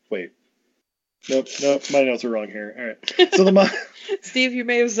glove. Wait. Nope, my notes are wrong here. All right. So Steve, you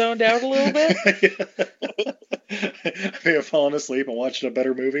may have zoned out a little bit. I may have fallen asleep and watched a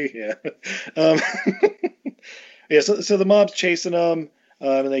better movie. Yeah. So the mob's chasing them,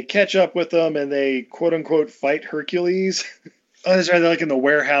 and they catch up with them, and they quote unquote fight Hercules. Oh, that's right. They're like in the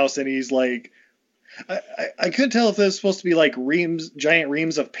warehouse, and he's like, I couldn't tell if this was supposed to be like giant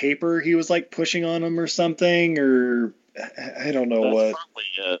reams of paper he was like pushing on them or something, or I don't know what.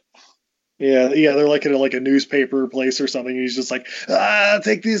 Yeah, they're like in a newspaper place or something. He's just like,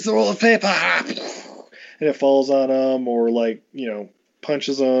 take this roll of paper, and it falls on him, or like,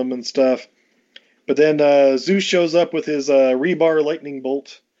 punches him and stuff. But then Zeus shows up with his rebar lightning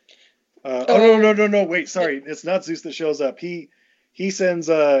bolt. No, wait, sorry, it's not Zeus that shows up. He sends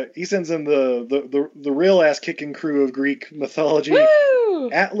in the real ass kicking crew of Greek mythology.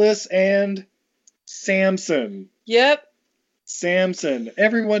 Woo! Atlas and Samson. Yep. Samson.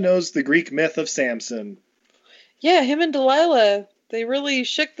 Everyone knows the Greek myth of Samson. Yeah, him and Delilah. They really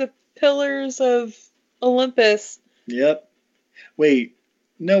shook the pillars of Olympus. Yep. Wait,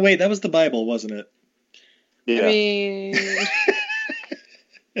 that was the Bible, wasn't it? Yeah. I mean...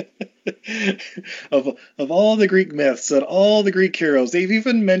 of all the Greek myths and all the Greek heroes, they've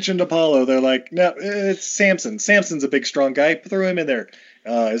even mentioned Apollo. They're like, no, it's Samson. Samson's a big, strong guy. Throw him in there.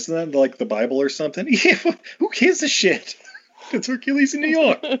 Isn't that like the Bible or something? Yeah, who gives a shit? It's Hercules in New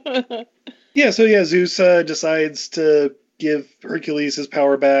York. Zeus decides to give Hercules his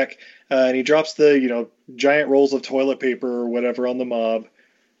power back, and he drops the, giant rolls of toilet paper or whatever on the mob.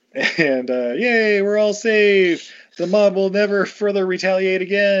 And, yay, we're all saved. The mob will never further retaliate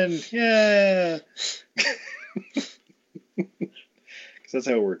again. Yeah. Because that's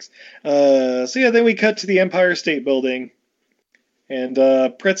how it works. Then we cut to the Empire State Building. And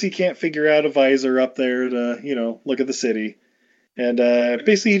Pretzi can't figure out a visor up there to, look at the city. And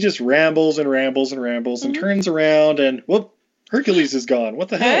basically he just rambles and rambles and rambles and turns around and, whoop, Hercules is gone. What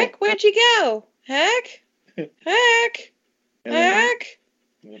the hell? Heck, where'd you go? Heck? Heck? Heck?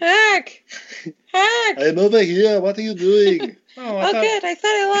 Heck! Heck! I'm over here. What are you doing? Good. I thought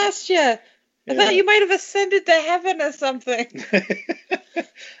I lost you. I thought you might have ascended to heaven or something.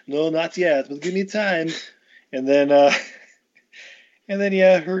 No, not yet. But give me time. And then,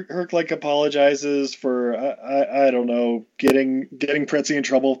 Herc like apologizes for I don't know, getting Pretzi in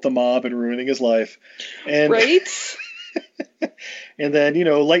trouble with the mob and ruining his life. And, right. And then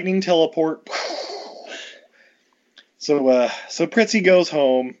lightning teleport. So Pretzi goes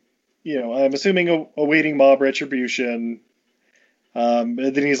home, I'm assuming awaiting mob retribution. And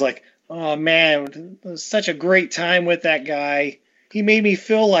then he's like, oh man, it was such a great time with that guy. He made me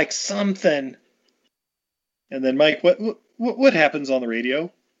feel like something. And then Mike, what happens on the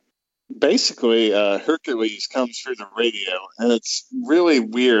radio? Basically, Hercules comes through the radio, and it's really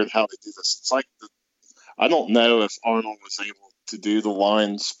weird how they do this. It's like, I don't know if Arnold was able to do the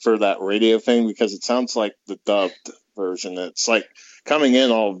lines for that radio thing, because it sounds like the dubbed version. It's like coming in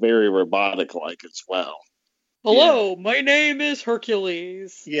all very robotic-like as well. Hello, my name is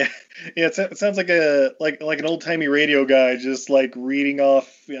Hercules. Yeah, it sounds like an old-timey radio guy just like reading off,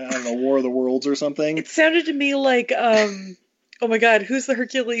 I don't know, War of the Worlds or something. It sounded to me like, oh my god, who's the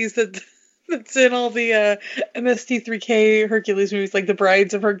Hercules that That's in all the MST3K Hercules movies, like The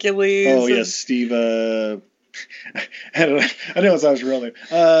Brides of Hercules. Oh, yes, Steve, I know it sounds real name.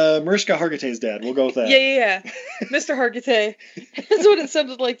 Mariska Hargitay's dad. We'll go with that. Yeah. Mr. Hargitay. That's what it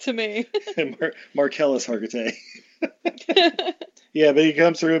sounded like to me. Marcellus Hargitay. Yeah, but he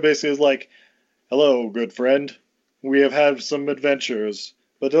comes through and basically is like, hello, good friend. We have had some adventures,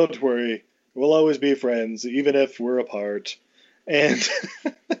 but don't worry. We'll always be friends, even if we're apart. And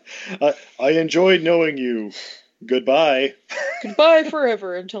I enjoyed knowing you. Goodbye. Goodbye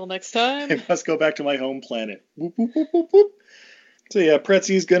forever until next time. I must go back to my home planet. Whoop, whoop, whoop, whoop, whoop. So yeah,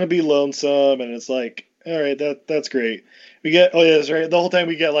 Pretzi's gonna be lonesome, and it's like, all right, that's great. We get, oh yeah, that's right. The whole time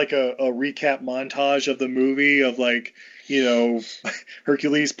we get like a recap montage of the movie of like, you know,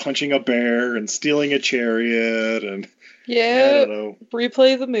 Hercules punching a bear and stealing a chariot, and yeah, I don't know.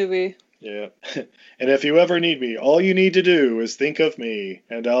 Replay the movie. Yeah, and if you ever need me, all you need to do is think of me,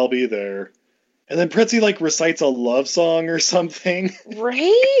 and I'll be there. And then Pretzi, like, recites a love song or something.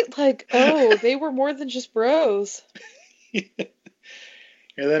 Right? Like, oh, they were more than just bros. Yeah.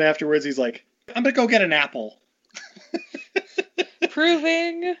 And then afterwards, he's like, I'm gonna go get an apple.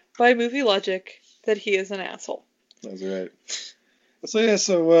 Proving, by movie logic, that he is an asshole. That's right.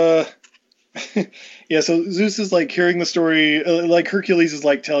 So Zeus is, like, hearing the story, like, Hercules is,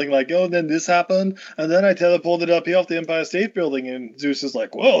 like, telling, like, oh, then this happened, and then I teleported up here off the Empire State Building, and Zeus is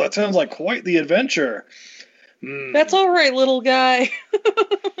like, whoa, that sounds like quite the adventure. That's all right, little guy.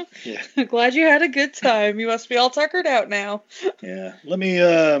 Yeah. Glad you had a good time. You must be all tuckered out now. Yeah. Let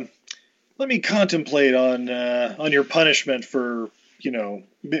me contemplate on your punishment for,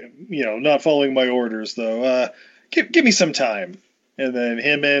 not following my orders, though. Give me some time. And then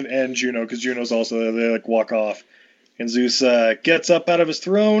him and Juno, because Juno's also there, they like walk off. And Zeus gets up out of his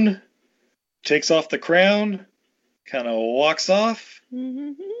throne, takes off the crown, kind of walks off.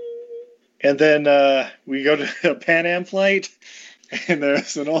 Mm-hmm. And then we go to a Pan Am flight, and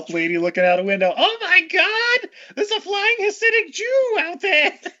there's an old lady looking out a window. Oh my God! There's a flying Hasidic Jew out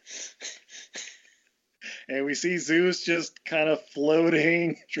there! And we see Zeus just kind of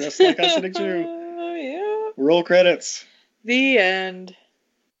floating, dressed like a Hasidic Jew. Yeah. Roll credits. The end.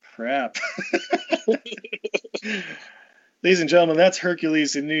 Crap. Ladies and gentlemen, that's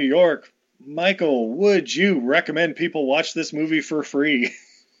Hercules in New York. Michael, would you recommend people watch this movie for free?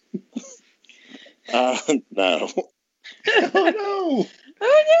 No. Oh no!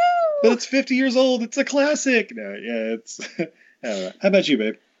 Oh no! But it's 50 years old. It's a classic. No, yeah, it's. I don't know. How about you,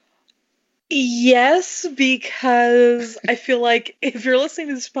 babe? Yes, because I feel like if you're listening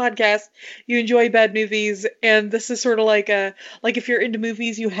to this podcast, you enjoy bad movies, and this is sort of like if you're into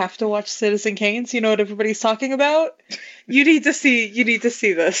movies, you have to watch Citizen Kane, so you know what everybody's talking about. You need to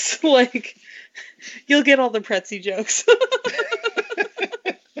see this. Like, you'll get all the Pretzi jokes.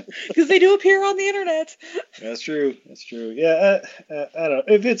 Because they do appear on the internet. That's true. Yeah, I don't know.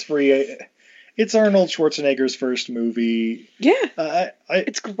 If it's free, it's Arnold Schwarzenegger's first movie. Yeah.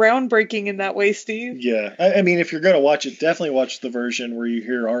 It's groundbreaking in that way, Steve. Yeah. I mean, if you're going to watch it, definitely watch the version where you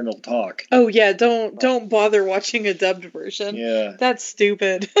hear Arnold talk. Oh, yeah. Don't bother watching a dubbed version. Yeah. That's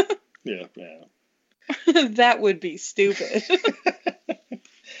stupid. Yeah. That would be stupid.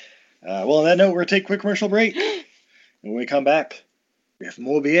 Well, on that note, we're going to take a quick commercial break. And when we come back, we have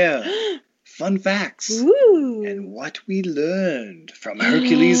more beer, fun facts, Ooh. and what we learned from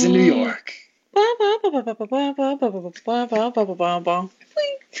Hercules in New York.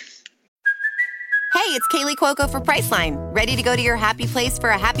 Hey, it's Kaylee Cuoco for Priceline. Ready to go to your happy place for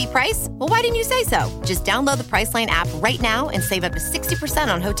a happy price? Well, why didn't you say so? Just download the Priceline app right now and save up to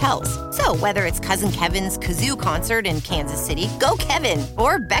 60% on hotels. So whether it's Cousin Kevin's Kazoo Concert in Kansas City, go Kevin,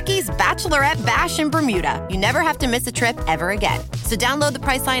 or Becky's Bachelorette Bash in Bermuda, you never have to miss a trip ever again. So download the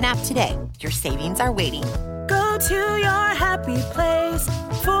Priceline app today. Your savings are waiting. Go to your happy place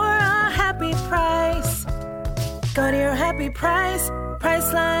for a happy price. Go to your happy price,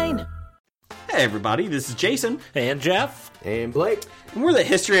 Priceline. Hey everybody, this is Jason. And Jeff. And Blake. And we're the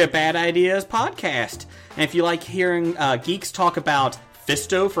History of Bad Ideas podcast. And if you like hearing geeks talk about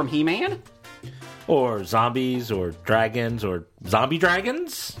Fisto from He-Man, or zombies, or dragons, or zombie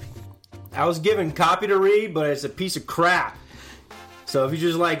dragons. I was given copy to read, but it's a piece of crap. So if you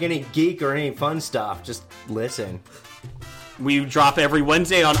just like any geek or any fun stuff, just listen. We drop every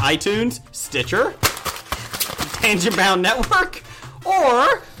Wednesday on iTunes, Stitcher, Tangent Bound Network,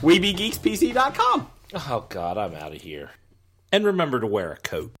 or WeBeGeeksPC.com. Oh, God, I'm out of here. And remember to wear a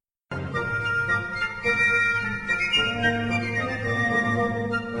coat.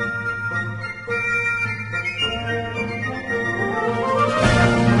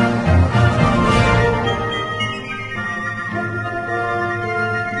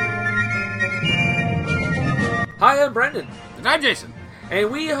 I'm Jason. And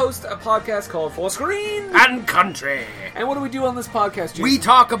we host a podcast called Full Screen and Country. And what do we do on this podcast, Jason? We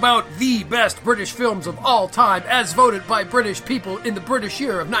talk about the best British films of all time as voted by British people in the British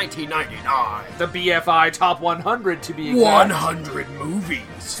year of 1999. The BFI Top 100 to be exact. 100 movies.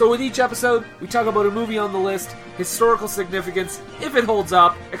 So with each episode, we talk about a movie on the list, historical significance, if it holds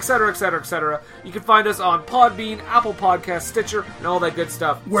up, etc., etc., etc. You can find us on Podbean, Apple Podcasts, Stitcher, and all that good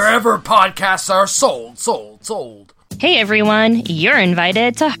stuff. Wherever podcasts are sold. Hey everyone, you're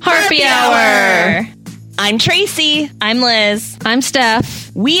invited to Harpy Hour! I'm Tracy. I'm Liz. I'm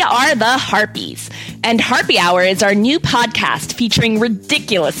Steph. We are the Harpies, and Harpy Hour is our new podcast featuring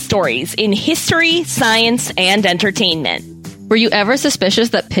ridiculous stories in history, science, and entertainment. Were you ever suspicious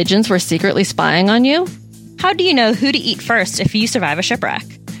that pigeons were secretly spying on you? How do you know who to eat first if you survive a shipwreck?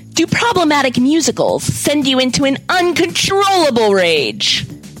 Do problematic musicals send you into an uncontrollable rage?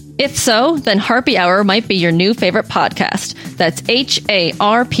 If so, then Harpy Hour might be your new favorite podcast. That's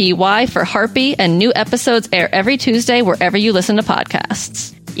HARPY for Harpy, and new episodes air every Tuesday wherever you listen to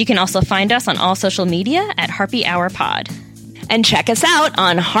podcasts. You can also find us on all social media at Harpy Hour Pod. And check us out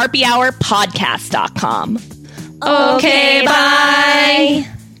on harpyhourpodcast.com. Okay, bye!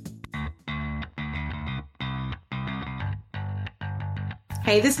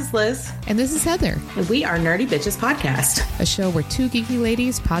 Hey, this is Liz. And this is Heather. And we are Nerdy Bitches Podcast. A show where two geeky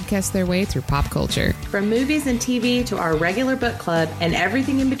ladies podcast their way through pop culture. From movies and TV to our regular book club and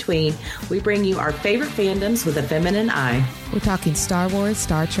everything in between, we bring you our favorite fandoms with a feminine eye. We're talking Star Wars,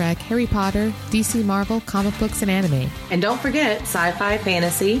 Star Trek, Harry Potter, DC, Marvel, comic books, and anime. And don't forget sci-fi,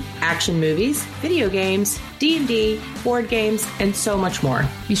 fantasy, action movies, video games, D&D, board games, and so much more.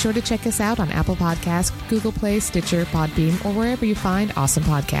 Be sure to check us out on Apple Podcasts, Google Play, Stitcher, Podbean, or wherever you find awesome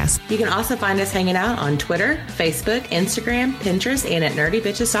podcasts. You can also find us hanging out on Twitter, Facebook, Instagram, Pinterest, and at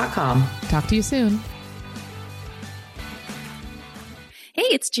nerdybitches.com. Talk to you soon. Hey,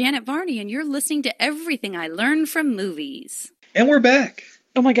 it's Janet Varney, and you're listening to Everything I Learned from Movies. And we're back.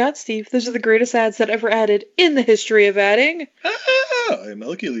 Oh my god, Steve, those are the greatest ads that ever added in the history of adding. I'm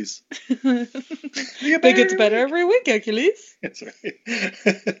Hercules. It gets better every week, Hercules. That's right.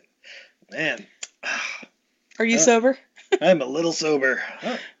 Man. Are you sober? I'm a little sober.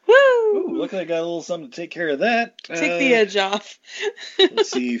 Oh. Woo! Ooh, look like I got a little something to take care of that. Take the edge off.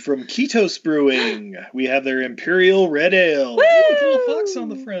 Let's see. From Ketos Brewing, we have their Imperial Red Ale. Ooh, with a little fox on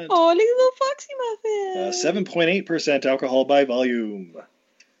the front. Oh, look at the little foxy muffin. 7.8% alcohol by volume.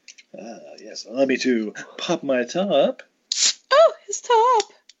 Yes, allow me to pop my top. Oh, his top.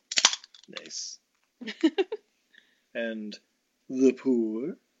 Nice. And the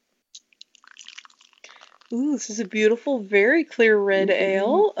pour. Ooh, this is a beautiful, very clear red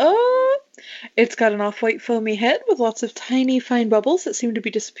ale. Oh, it's got an off-white foamy head with lots of tiny fine bubbles that seem to be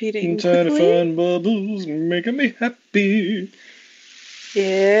dissipating Tiny quickly. fine bubbles making me happy.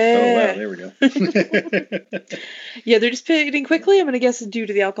 Yeah. Oh, wow, there we go. Yeah, they're dissipating quickly. I'm going to guess it's due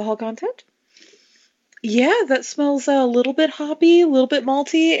to the alcohol content. Yeah, that smells a little bit hoppy, a little bit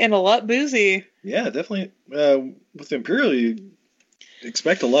malty, and a lot boozy. Yeah, definitely. With Imperial, you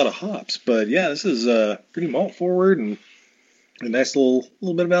expect a lot of hops, but yeah, this is pretty malt forward and a nice little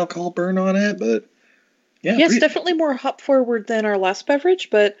bit of alcohol burn on it. But yeah, it's definitely more hop forward than our last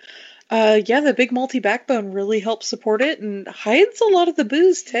beverage, but the big malty backbone really helps support it and hides a lot of the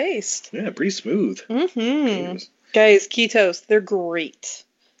booze taste. Yeah, pretty smooth. Mm-hmm. Guys, Ketos, they're great.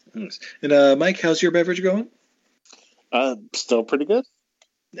 Nice. And Mike, how's your beverage going? Still pretty good.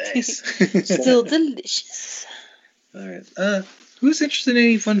 Nice. Still delicious. All right. Who's interested in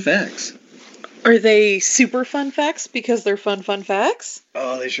any fun facts? Are they super fun facts because they're fun facts?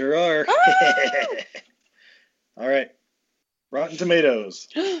 Oh, they sure are. All right. Rotten Tomatoes.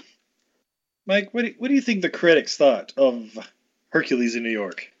 Mike, what do you think the critics thought of Hercules in New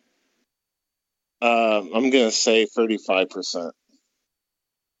York? I'm going to say 35%.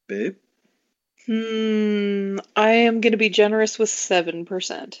 Babe? I am going to be generous with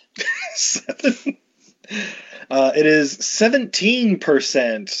 7%. 7? It is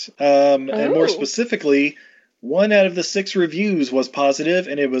 17%. And more specifically, 1 out of the 6 reviews was positive,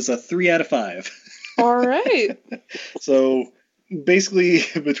 and it was a 3 out of 5. All right. So basically,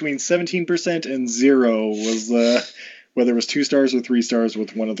 between 17% and 0 was whether it was 2 stars or 3 stars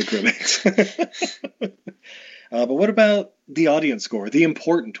with one of the critics. But what about the audience score, the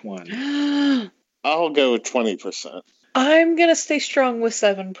important one? I'll go with 20%. I'm going to stay strong with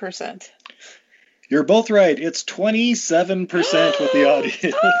 7%. You're both right. It's 27% with the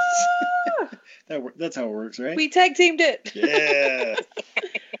audience. That's how it works, right? We tag teamed it. Yeah.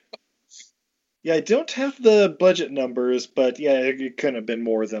 Yeah, I don't have the budget numbers, but yeah, it couldn't have been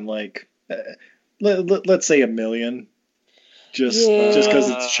more than like, let's say $1 million. just because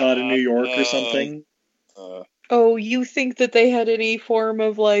it's shot in New York or something. Oh, you think that they had any form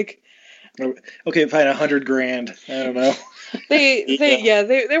of like? Okay, fine, $100,000. I don't know.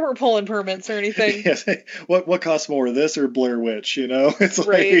 They weren't pulling permits or anything. What costs more, this or Blair Witch? You know, it's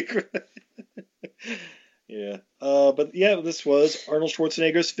right. Like, yeah. But yeah, this was Arnold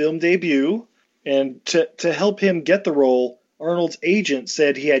Schwarzenegger's film debut, and to help him get the role, Arnold's agent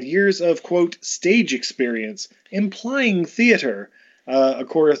said he had years of quote stage experience, implying theater. Of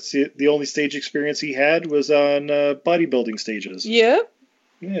course, the only stage experience he had was on bodybuilding stages. Yeah.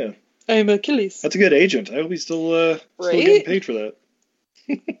 Yeah. I'm Achilles. That's a good agent. I hope he's still getting paid for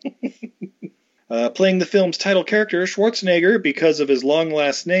that. Playing the film's title character, Schwarzenegger, because of his long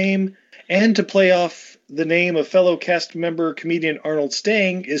last name, and to play off the name of fellow cast member comedian Arnold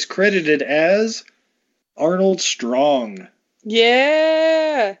Stang, is credited as Arnold Strong.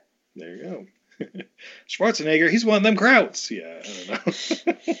 Yeah. There you go. Schwarzenegger, he's one of them krauts. Yeah, I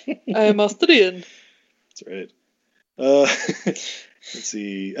don't know. I'm Austrian. That's right. Let's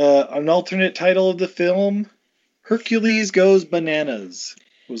see. An alternate title of the film, Hercules Goes Bananas,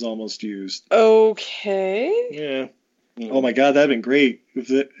 was almost used. Okay. Yeah. Oh my god, that'd been great.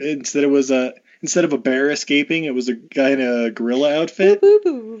 Instead of a bear escaping, it was a guy in a gorilla outfit.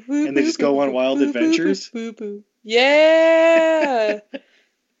 And they just go on wild adventures. Yeah.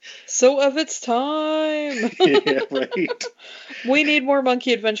 So of its time. Yeah, right. We need more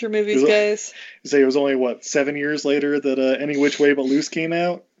monkey adventure movies, guys. Say it was only 7 years later that Any Which Way But Loose came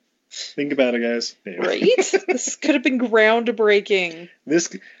out. Think about it, guys. Anyway. Right? This could have been groundbreaking. This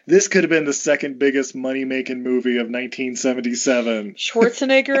could have been the second biggest money-making movie of 1977.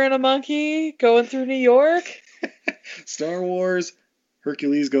 Schwarzenegger and a monkey going through New York. Star Wars,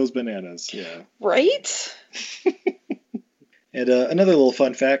 Hercules Goes Bananas. Yeah. Right? And another little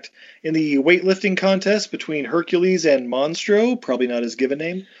fun fact, in the weightlifting contest between Hercules and Monstro, probably not his given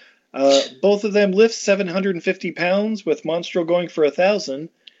name, both of them lift 750 pounds, with Monstro going for 1,000.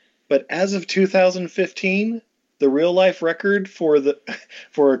 But as of 2015, the real-life record for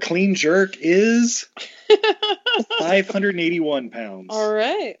a clean jerk is 581 pounds. All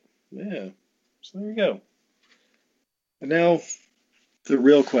right. Yeah. So there you go. And now, the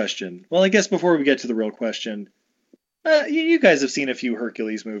real question. Well, I guess before we get to the real question, you guys have seen a few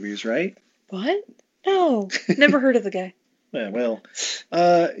Hercules movies, right? What? No. Never heard of the guy. Yeah, well,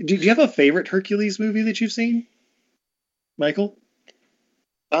 do you have a favorite Hercules movie that you've seen? Michael?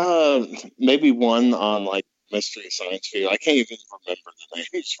 Maybe one on, like, Mystery Science Fiction. I can't even remember the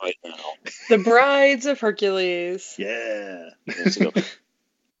names right now. The Brides of Hercules. Yeah. The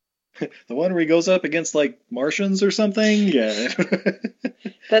one where he goes up against, like, Martians or something? Yeah.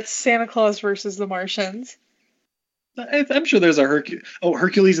 That's Santa Claus versus the Martians. I'm sure there's a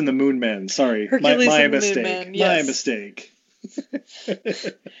Hercules and the Moon Men. Sorry. Hercules my and the mistake. Moon Men, yes. My mistake.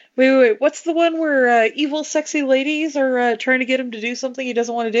 Wait. What's the one where evil, sexy ladies are trying to get him to do something he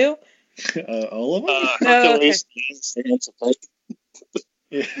doesn't want to do? All of them? Hercules.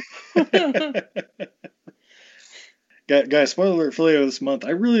 Guys, spoiler alert for later this month.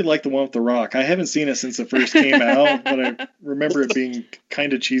 I really like the one with The Rock. I haven't seen it since it first came out, but I remember it being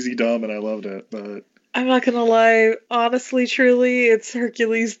kind of cheesy dumb, and I loved it. But I'm not gonna lie, honestly, truly, it's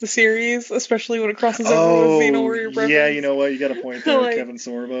Hercules the series, especially when it crosses over with Xena Warrior Brothers. Yeah, you know what? You got a point there, Like, Kevin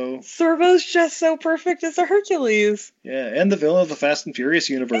Sorbo. Sorbo's just so perfect as a Hercules. Yeah, and the villain of the Fast and Furious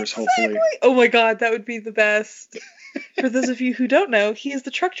universe, hopefully. Oh my god, that would be the best. For those of you who don't know, he is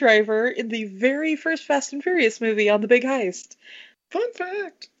the truck driver in the very first Fast and Furious movie on The Big Heist. Fun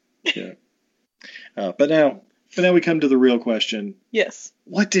fact. Yeah. But now we come to the real question. Yes.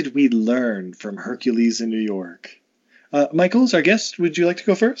 What did we learn from Hercules in New York? Michael's our guest. Would you like to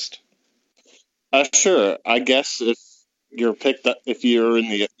go first? Sure. I guess if you're in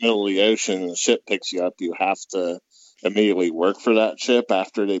the middle of the ocean and the ship picks you up, you have to immediately work for that ship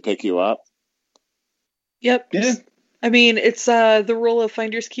after they pick you up. Yep. Yeah. I mean, it's the rule of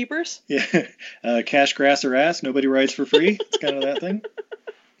finders keepers. Yeah. Cash, grass, or ass. Nobody rides for free. It's kind of that thing.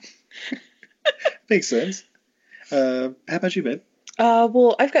 Makes sense. How about you, babe?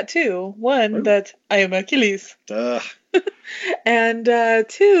 Well, I've got two. One, that I am Achilles. And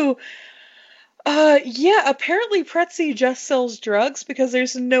two, apparently Pretzi just sells drugs, because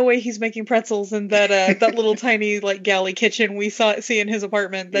there's no way he's making pretzels in that that little tiny like galley kitchen we see in his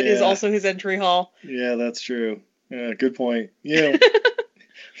apartment that is also his entry hall. Yeah, that's true. Yeah, good point. Yeah.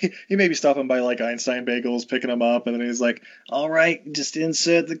 He may be stopping by like Einstein Bagels, picking them up, and then he's like, all right, just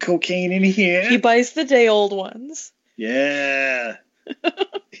insert the cocaine in here. He buys the day old ones. Yeah.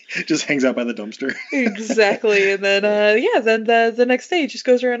 Just hangs out by the dumpster. Exactly. And then then the next day he just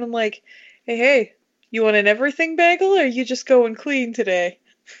goes around and like, hey, You want an everything bagel, or are you just going clean today?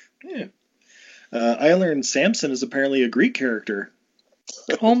 Yeah. I learned Samson is apparently a Greek character.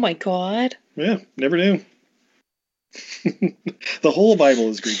 Oh my god. Yeah, never knew. The whole Bible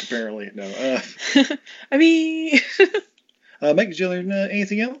is Greek, apparently. No. I mean... Mike, did you learn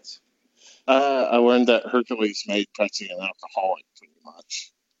anything else? I learned that Hercules made Pepsi an alcoholic, pretty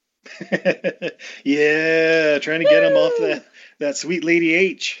much. Yeah, trying to get him off that sweet Lady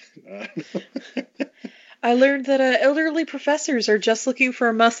H. I learned that elderly professors are just looking for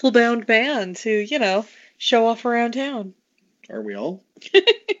a muscle-bound man to, show off around town. Are we all?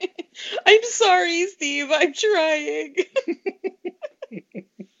 I'm sorry, Steve. I'm trying.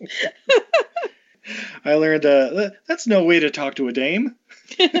 I learned that's no way to talk to a dame.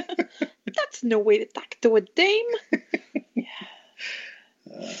 That's no way to talk to a dame.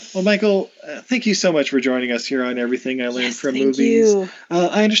 Well, Michael, thank you so much for joining us here on Everything I Learned from thank Movies. you.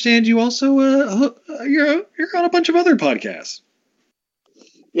 I understand you also you're on a bunch of other podcasts.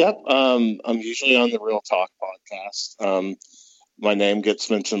 Yep, I'm usually on the Real Talk podcast. My name gets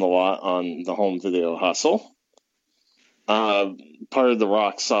mentioned a lot on the Home Video Hustle. Part of the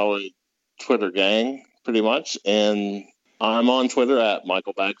Rock Solid Twitter gang, pretty much, and I'm on Twitter at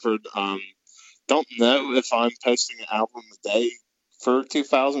Michael Bagford. Don't know if I'm posting an album a day for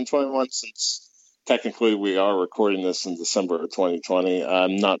 2021, since technically we are recording this in December of 2020.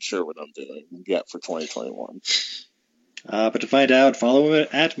 I'm not sure what I'm doing yet for 2021. But to find out, follow it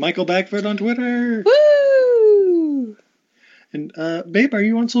at Michael Bagford on Twitter. Woo! And babe, are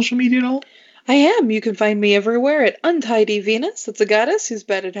you on social media at all? I am. You can find me everywhere at Untidy Venus. That's a goddess who's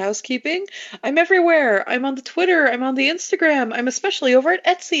bad at housekeeping. I'm everywhere. I'm on the Twitter. I'm on the Instagram. I'm especially over at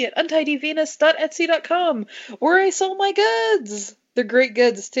Etsy at untidyvenus.etsy.com, where I sell my goods. They're great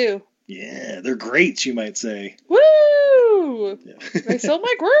goods, too. Yeah, they're great, you might say. Woo! Yeah. I sell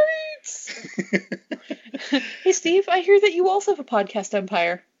my greats! Hey, Steve, I hear that you also have a podcast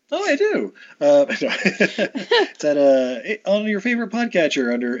empire. Oh, I do. It's at on your favorite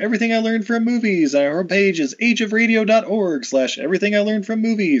podcatcher under Everything I Learned from Movies. Our homepage is ageofradio.org/Everything I Learned from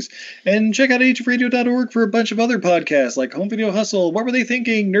Movies. And check out ageofradio.org for a bunch of other podcasts like Home Video Hustle, What Were They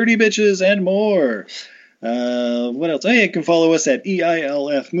Thinking, Nerdy Bitches, and more. What else? Oh, yeah, you can follow us at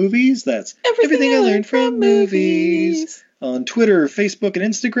EILF Movies. That's Everything I Learned from Movies. On Twitter, Facebook,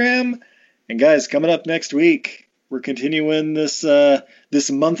 and Instagram. And guys, coming up next week, we're continuing this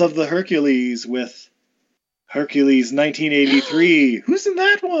month of the Hercules with Hercules 1983. Who's in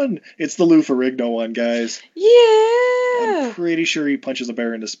that one? It's the Lou Ferrigno one, guys. Yeah! I'm pretty sure he punches a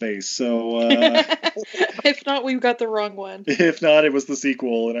bear into space, so... If not, we've got the wrong one. If not, it was the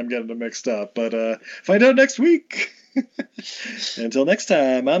sequel, and I'm getting them mixed up. But find out next week. Until next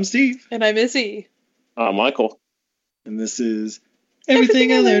time, I'm Steve. And I'm Izzy. I'm Michael. And this is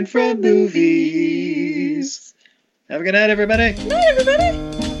Everything I Learned from Movies. Have a good night, everybody. Night, everybody.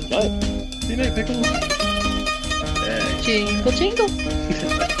 Night. Good night, Pickles. Jingle, jingle.